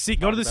I you can go. actually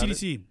Go to the talk about it?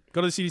 CDC. Go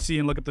to the CDC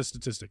and look at the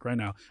statistic right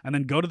now, and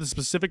then go to the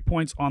specific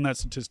points on that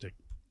statistic.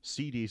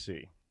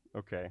 CDC.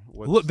 Okay.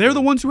 Look, they're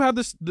the ones who have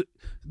this.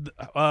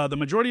 The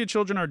majority of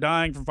children are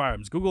dying from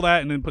firearms. Google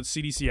that and then put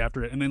CDC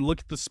after it, and then look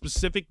at the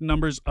specific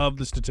numbers of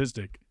the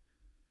statistic.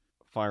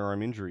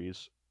 firearm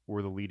injuries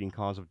were the leading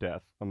cause of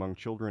death among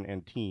children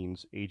and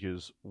teens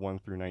ages 1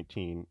 through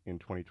 19 in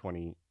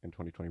 2020 and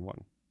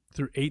 2021.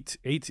 Through eight,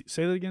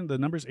 say that again. The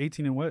numbers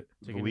 18 and what?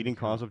 The leading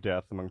cause of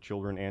death among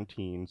children and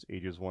teens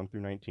ages 1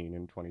 through 19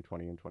 in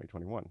 2020 and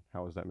 2021.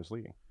 How is that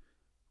misleading?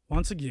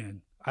 Once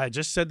again, I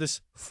just said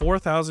this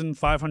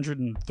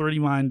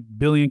 4,539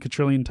 billion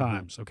quadrillion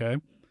times, okay?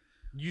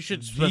 You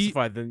should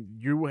specify, then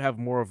you have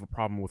more of a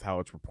problem with how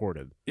it's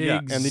reported. Yeah,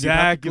 and then you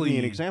have to give me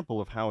an example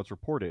of how it's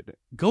reported.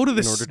 Go to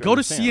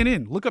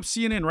CNN. Look up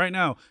CNN right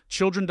now.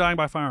 Children dying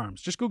by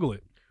firearms. Just Google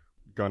it.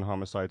 Gun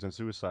homicides and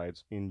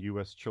suicides in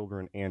U.S.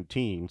 children and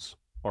teens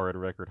are at a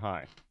record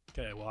high.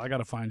 Okay, well, I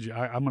gotta find you.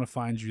 I'm gonna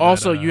find you.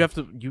 Also, that, you have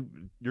to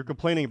You're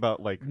complaining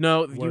about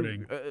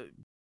wording.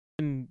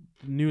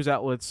 News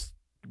outlets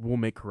will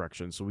make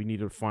corrections, so we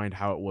need to find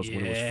how it was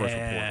when it was first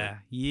reported.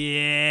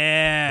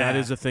 Yeah, that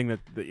is a thing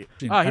that. Here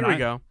we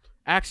go.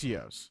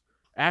 Axios,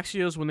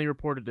 when they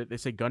reported it, they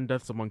say gun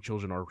deaths among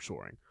children are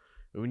soaring.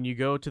 When you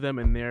go to them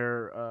in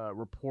their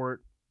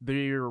report,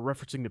 they're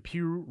referencing the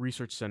Pew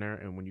Research Center,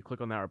 and when you click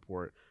on that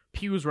report,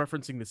 Pew is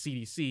referencing the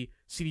CDC.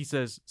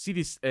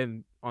 CDC,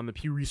 and on the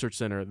Pew Research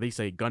Center, they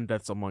say gun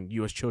deaths among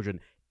U.S. children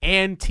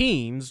and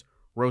teens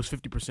rose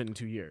 50% in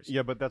 2 years.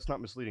 Yeah, but that's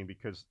not misleading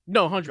because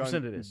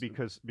 100% it is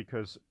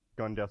because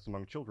gun deaths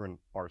among children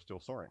are still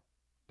soaring.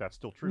 That's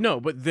still true.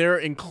 No, but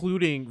they're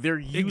using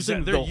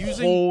the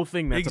whole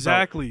thing that's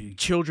about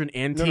children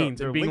and teens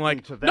and being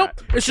like, to that,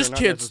 nope, it's just not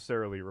kids.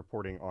 Necessarily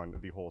reporting on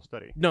the whole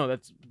study. No,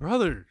 that's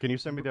brother. Can you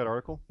send me that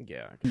article?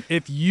 Yeah.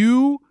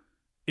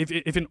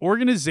 If an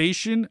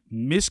organization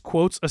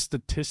misquotes a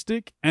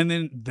statistic and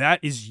then that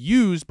is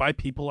used by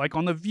people like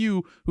on The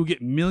View who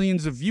get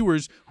millions of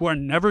viewers who are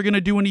never going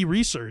to do any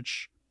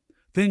research,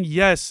 then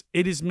yes,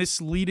 it is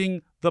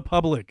misleading the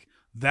public.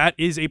 That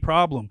is a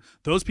problem.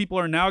 Those people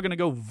are now going to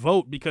go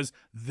vote because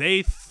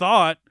they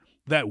thought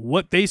that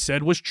what they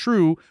said was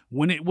true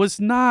when it was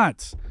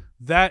not.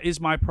 That is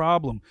my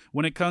problem.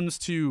 When it comes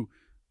to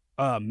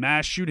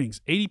mass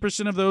shootings,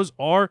 80% of those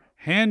are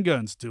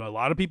handguns. Do a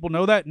lot of people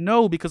know that?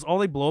 No, because all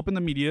they blow up in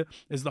the media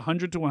is the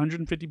 100 to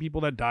 150 people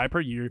that die per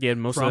year. Yeah,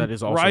 and most of that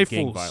is also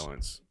gang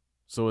violence.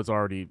 So it's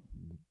already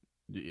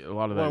a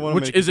lot of that,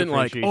 which isn't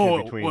like,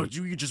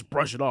 you just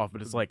brush it off,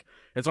 but it's like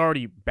it's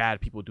already bad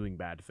people doing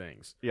bad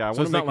things. Yeah,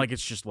 so it's not like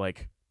it's just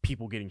like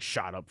people getting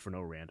shot up for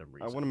no random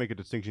reason. I want to make a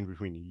distinction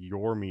between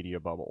your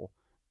media bubble,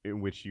 in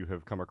which you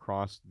have come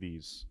across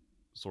these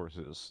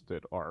sources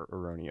that are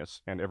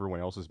erroneous, and everyone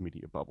else's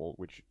media bubble,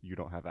 which you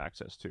don't have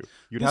access to.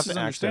 You'd have to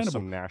access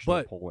some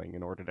national polling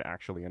in order to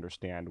actually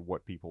understand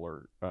what people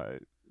are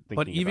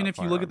But even if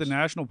you look at the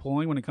national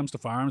polling when it comes to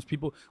firearms,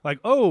 people like,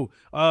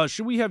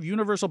 should we have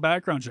universal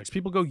background checks?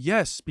 People go,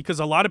 yes, because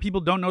a lot of people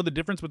don't know the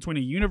difference between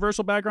a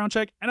universal background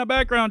check and a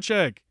background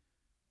check.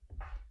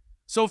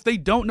 So if they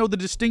don't know the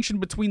distinction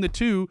between the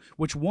two,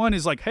 which one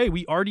is like, hey,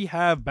 we already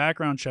have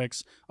background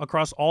checks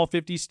across all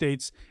 50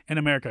 states in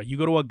America. You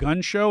go to a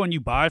gun show and you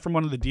buy from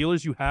one of the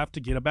dealers, you have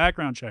to get a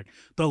background check.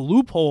 The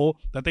loophole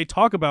that they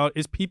talk about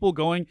is people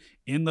going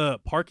in the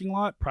parking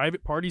lot,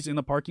 private parties in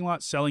the parking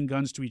lot, selling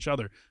guns to each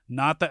other,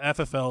 not the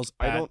FFLs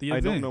at the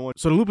event. I don't know what.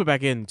 So to loop it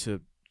back into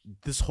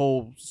this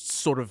whole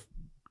sort of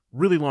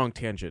really long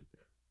tangent,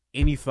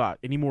 any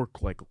more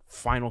like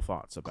final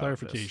thoughts about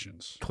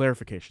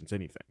clarifications,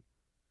 anything?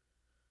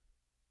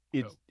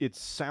 It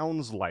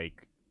sounds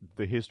like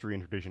the history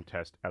and tradition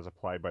test as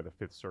applied by the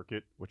Fifth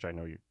Circuit, which I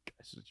know you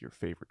guys is your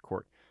favorite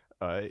court,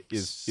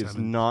 is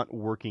not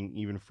working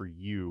even for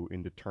you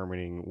in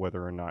determining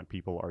whether or not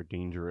people are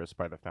dangerous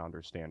by the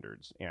Founders'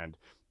 standards, and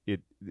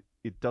it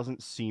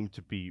doesn't seem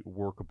to be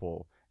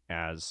workable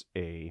as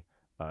a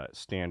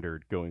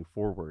standard going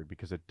forward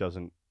because it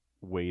doesn't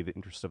weigh the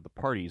interests of the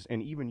parties,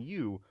 and even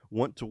you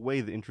want to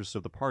weigh the interests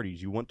of the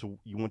parties. You want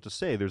to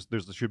say there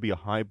should be a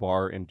high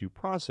bar and due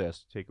process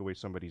to take away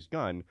somebody's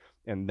gun,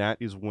 and that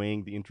is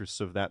weighing the interests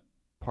of that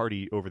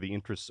party over the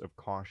interests of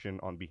caution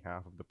on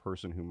behalf of the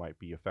person who might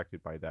be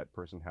affected by that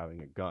person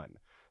having a gun.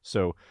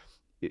 So,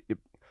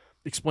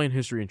 explain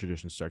history and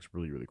traditions checks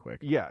really quick.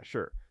 Yeah,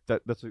 sure.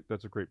 That's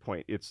a great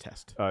point. It's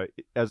test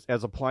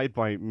as applied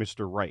by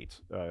Mr. Wright,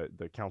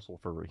 the counsel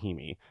for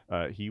Rahimi.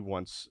 He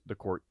wants the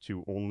court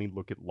to only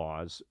look at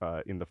laws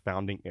in the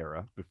founding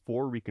era,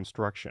 before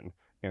Reconstruction,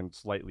 and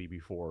slightly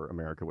before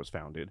America was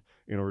founded,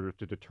 in order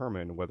to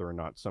determine whether or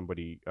not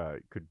somebody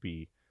could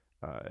be.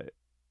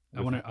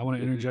 I want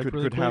to interject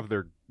really quick. Could have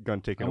their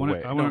gun taken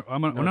away. I want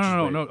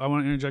to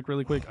interject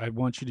really quick. I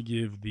want you to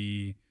give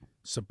the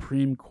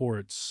Supreme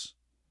Court's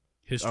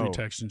history,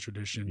 text, and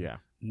tradition,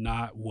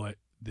 not what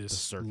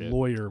this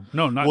lawyer.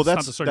 No, not. Well,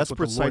 not the circuit. That's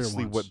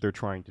precisely what they're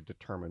trying to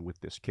determine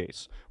with this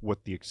case.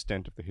 What the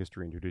extent of the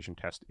history and tradition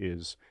test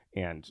is,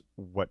 and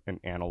what an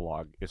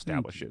analog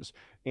establishes.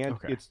 And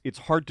it's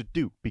hard to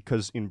do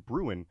because in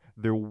Bruin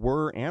there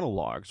were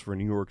analogs for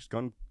New York's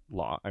gun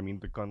law. I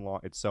mean, the gun law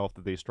itself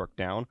that they struck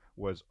down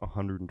was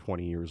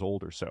 120 years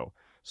old or so.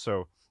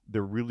 So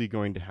they're really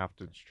going to have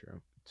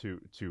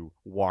to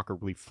walk a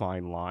really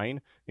fine line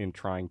in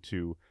trying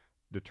to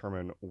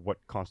determine what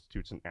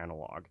constitutes an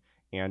analog.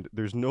 And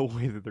there's no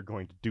way that they're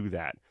going to do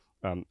that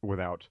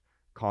without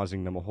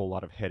causing them a whole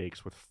lot of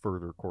headaches with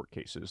further court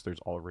cases. There's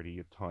already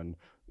a ton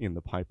in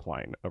the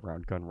pipeline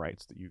around gun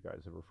rights that you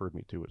guys have referred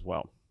me to as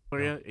well.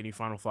 Gloria, any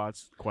final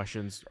thoughts,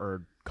 questions,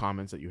 or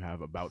comments that you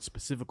have about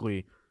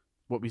specifically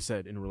what we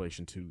said in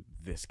relation to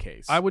this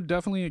case? I would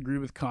definitely agree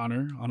with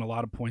Connor on a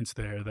lot of points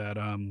there that,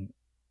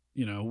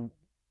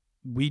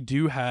 we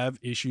do have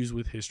issues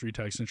with history,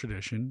 text, and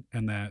tradition,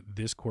 and that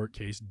this court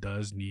case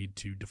does need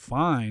to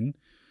define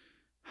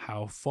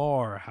how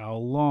far, how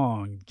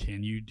long,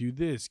 can you do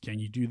this, can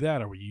you do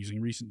that, are we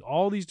using recent,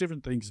 all these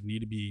different things need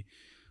to be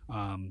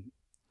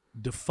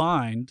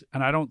defined.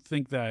 And I don't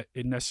think that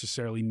it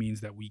necessarily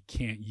means that we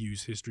can't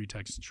use history,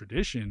 text, and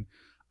tradition.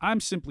 I'm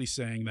simply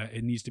saying that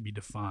it needs to be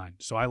defined.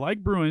 So I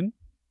like Bruin,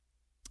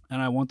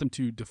 and I want them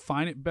to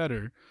define it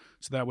better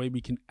so that way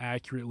we can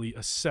accurately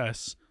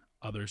assess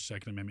other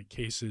Second Amendment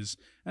cases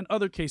and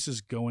other cases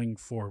going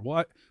forward.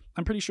 Well,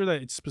 I'm pretty sure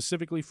that it's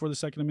specifically for the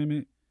Second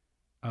Amendment.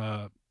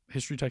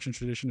 History, text, and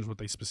tradition is what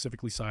they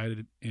specifically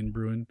cited in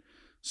Bruin.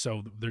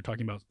 So they're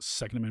talking about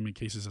Second Amendment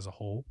cases as a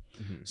whole.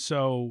 Mm-hmm.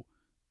 So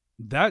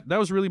that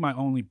was really my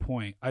only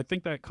point. I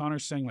think that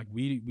Connor's saying, like,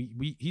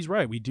 we he's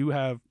right. We do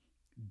have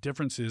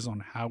differences on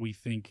how we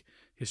think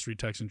history,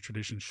 text, and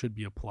tradition should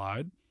be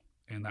applied.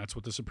 And that's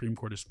what the Supreme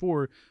Court is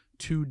for,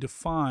 to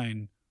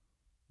define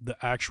the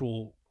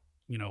actual,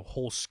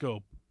 whole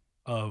scope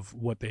of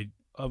what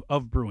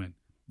of Bruin.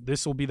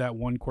 This will be that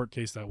one court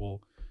case that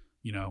will,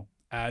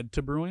 add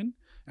to Bruin.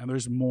 And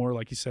there's more,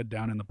 like you said,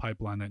 down in the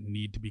pipeline that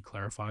need to be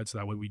clarified. So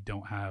that way we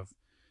don't have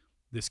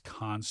this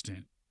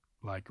constant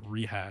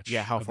rehash.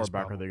 Yeah. How far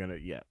back are they going to?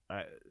 Yeah.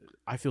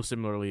 I feel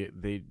similarly.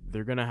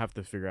 They're going to have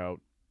to figure out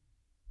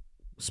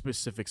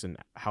specifics and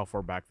how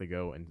far back they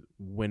go and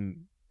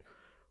when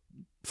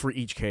for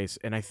each case.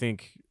 And I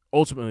think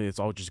ultimately it's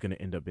all just going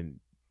to end up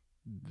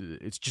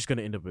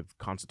with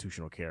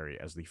constitutional carry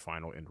as the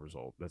final end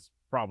result. That's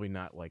probably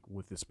not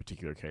with this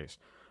particular case,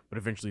 but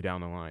eventually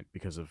down the line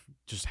because of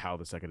just how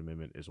the Second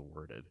Amendment is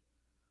worded.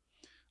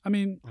 I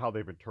mean, how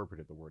they've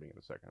interpreted the wording of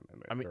the Second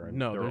Amendment. I mean,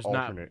 there's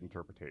alternate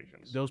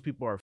interpretations. Those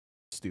people are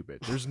stupid.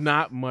 There's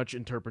not much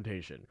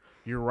interpretation.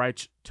 Your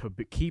right to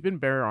keep and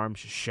bear arms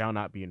shall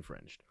not be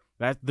infringed.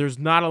 There's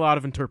not a lot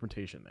of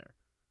interpretation there.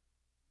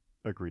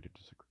 Agree to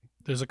disagree.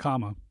 There's a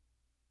comma.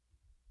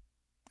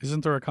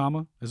 Isn't there a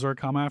comma? Is there a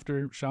comma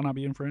after shall not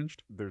be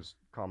infringed? There's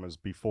commas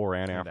before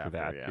and after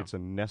that. Yeah. It's a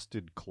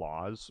nested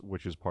clause,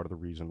 which is part of the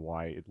reason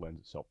why it lends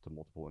itself to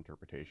multiple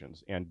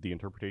interpretations. And the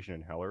interpretation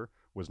in Heller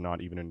was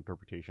not even an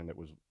interpretation that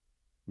was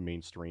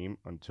mainstream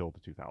until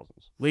the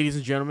 2000s. Ladies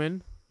and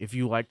gentlemen, if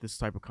you like this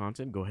type of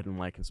content, go ahead and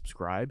like and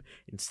subscribe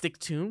and stick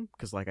tuned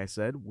because, like I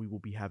said, we will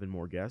be having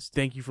more guests.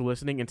 Thank you for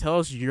listening, and tell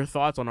us your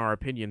thoughts on our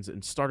opinions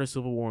and start a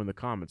civil war in the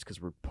comments because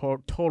we're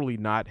totally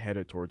not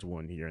headed towards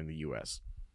one here in the U.S.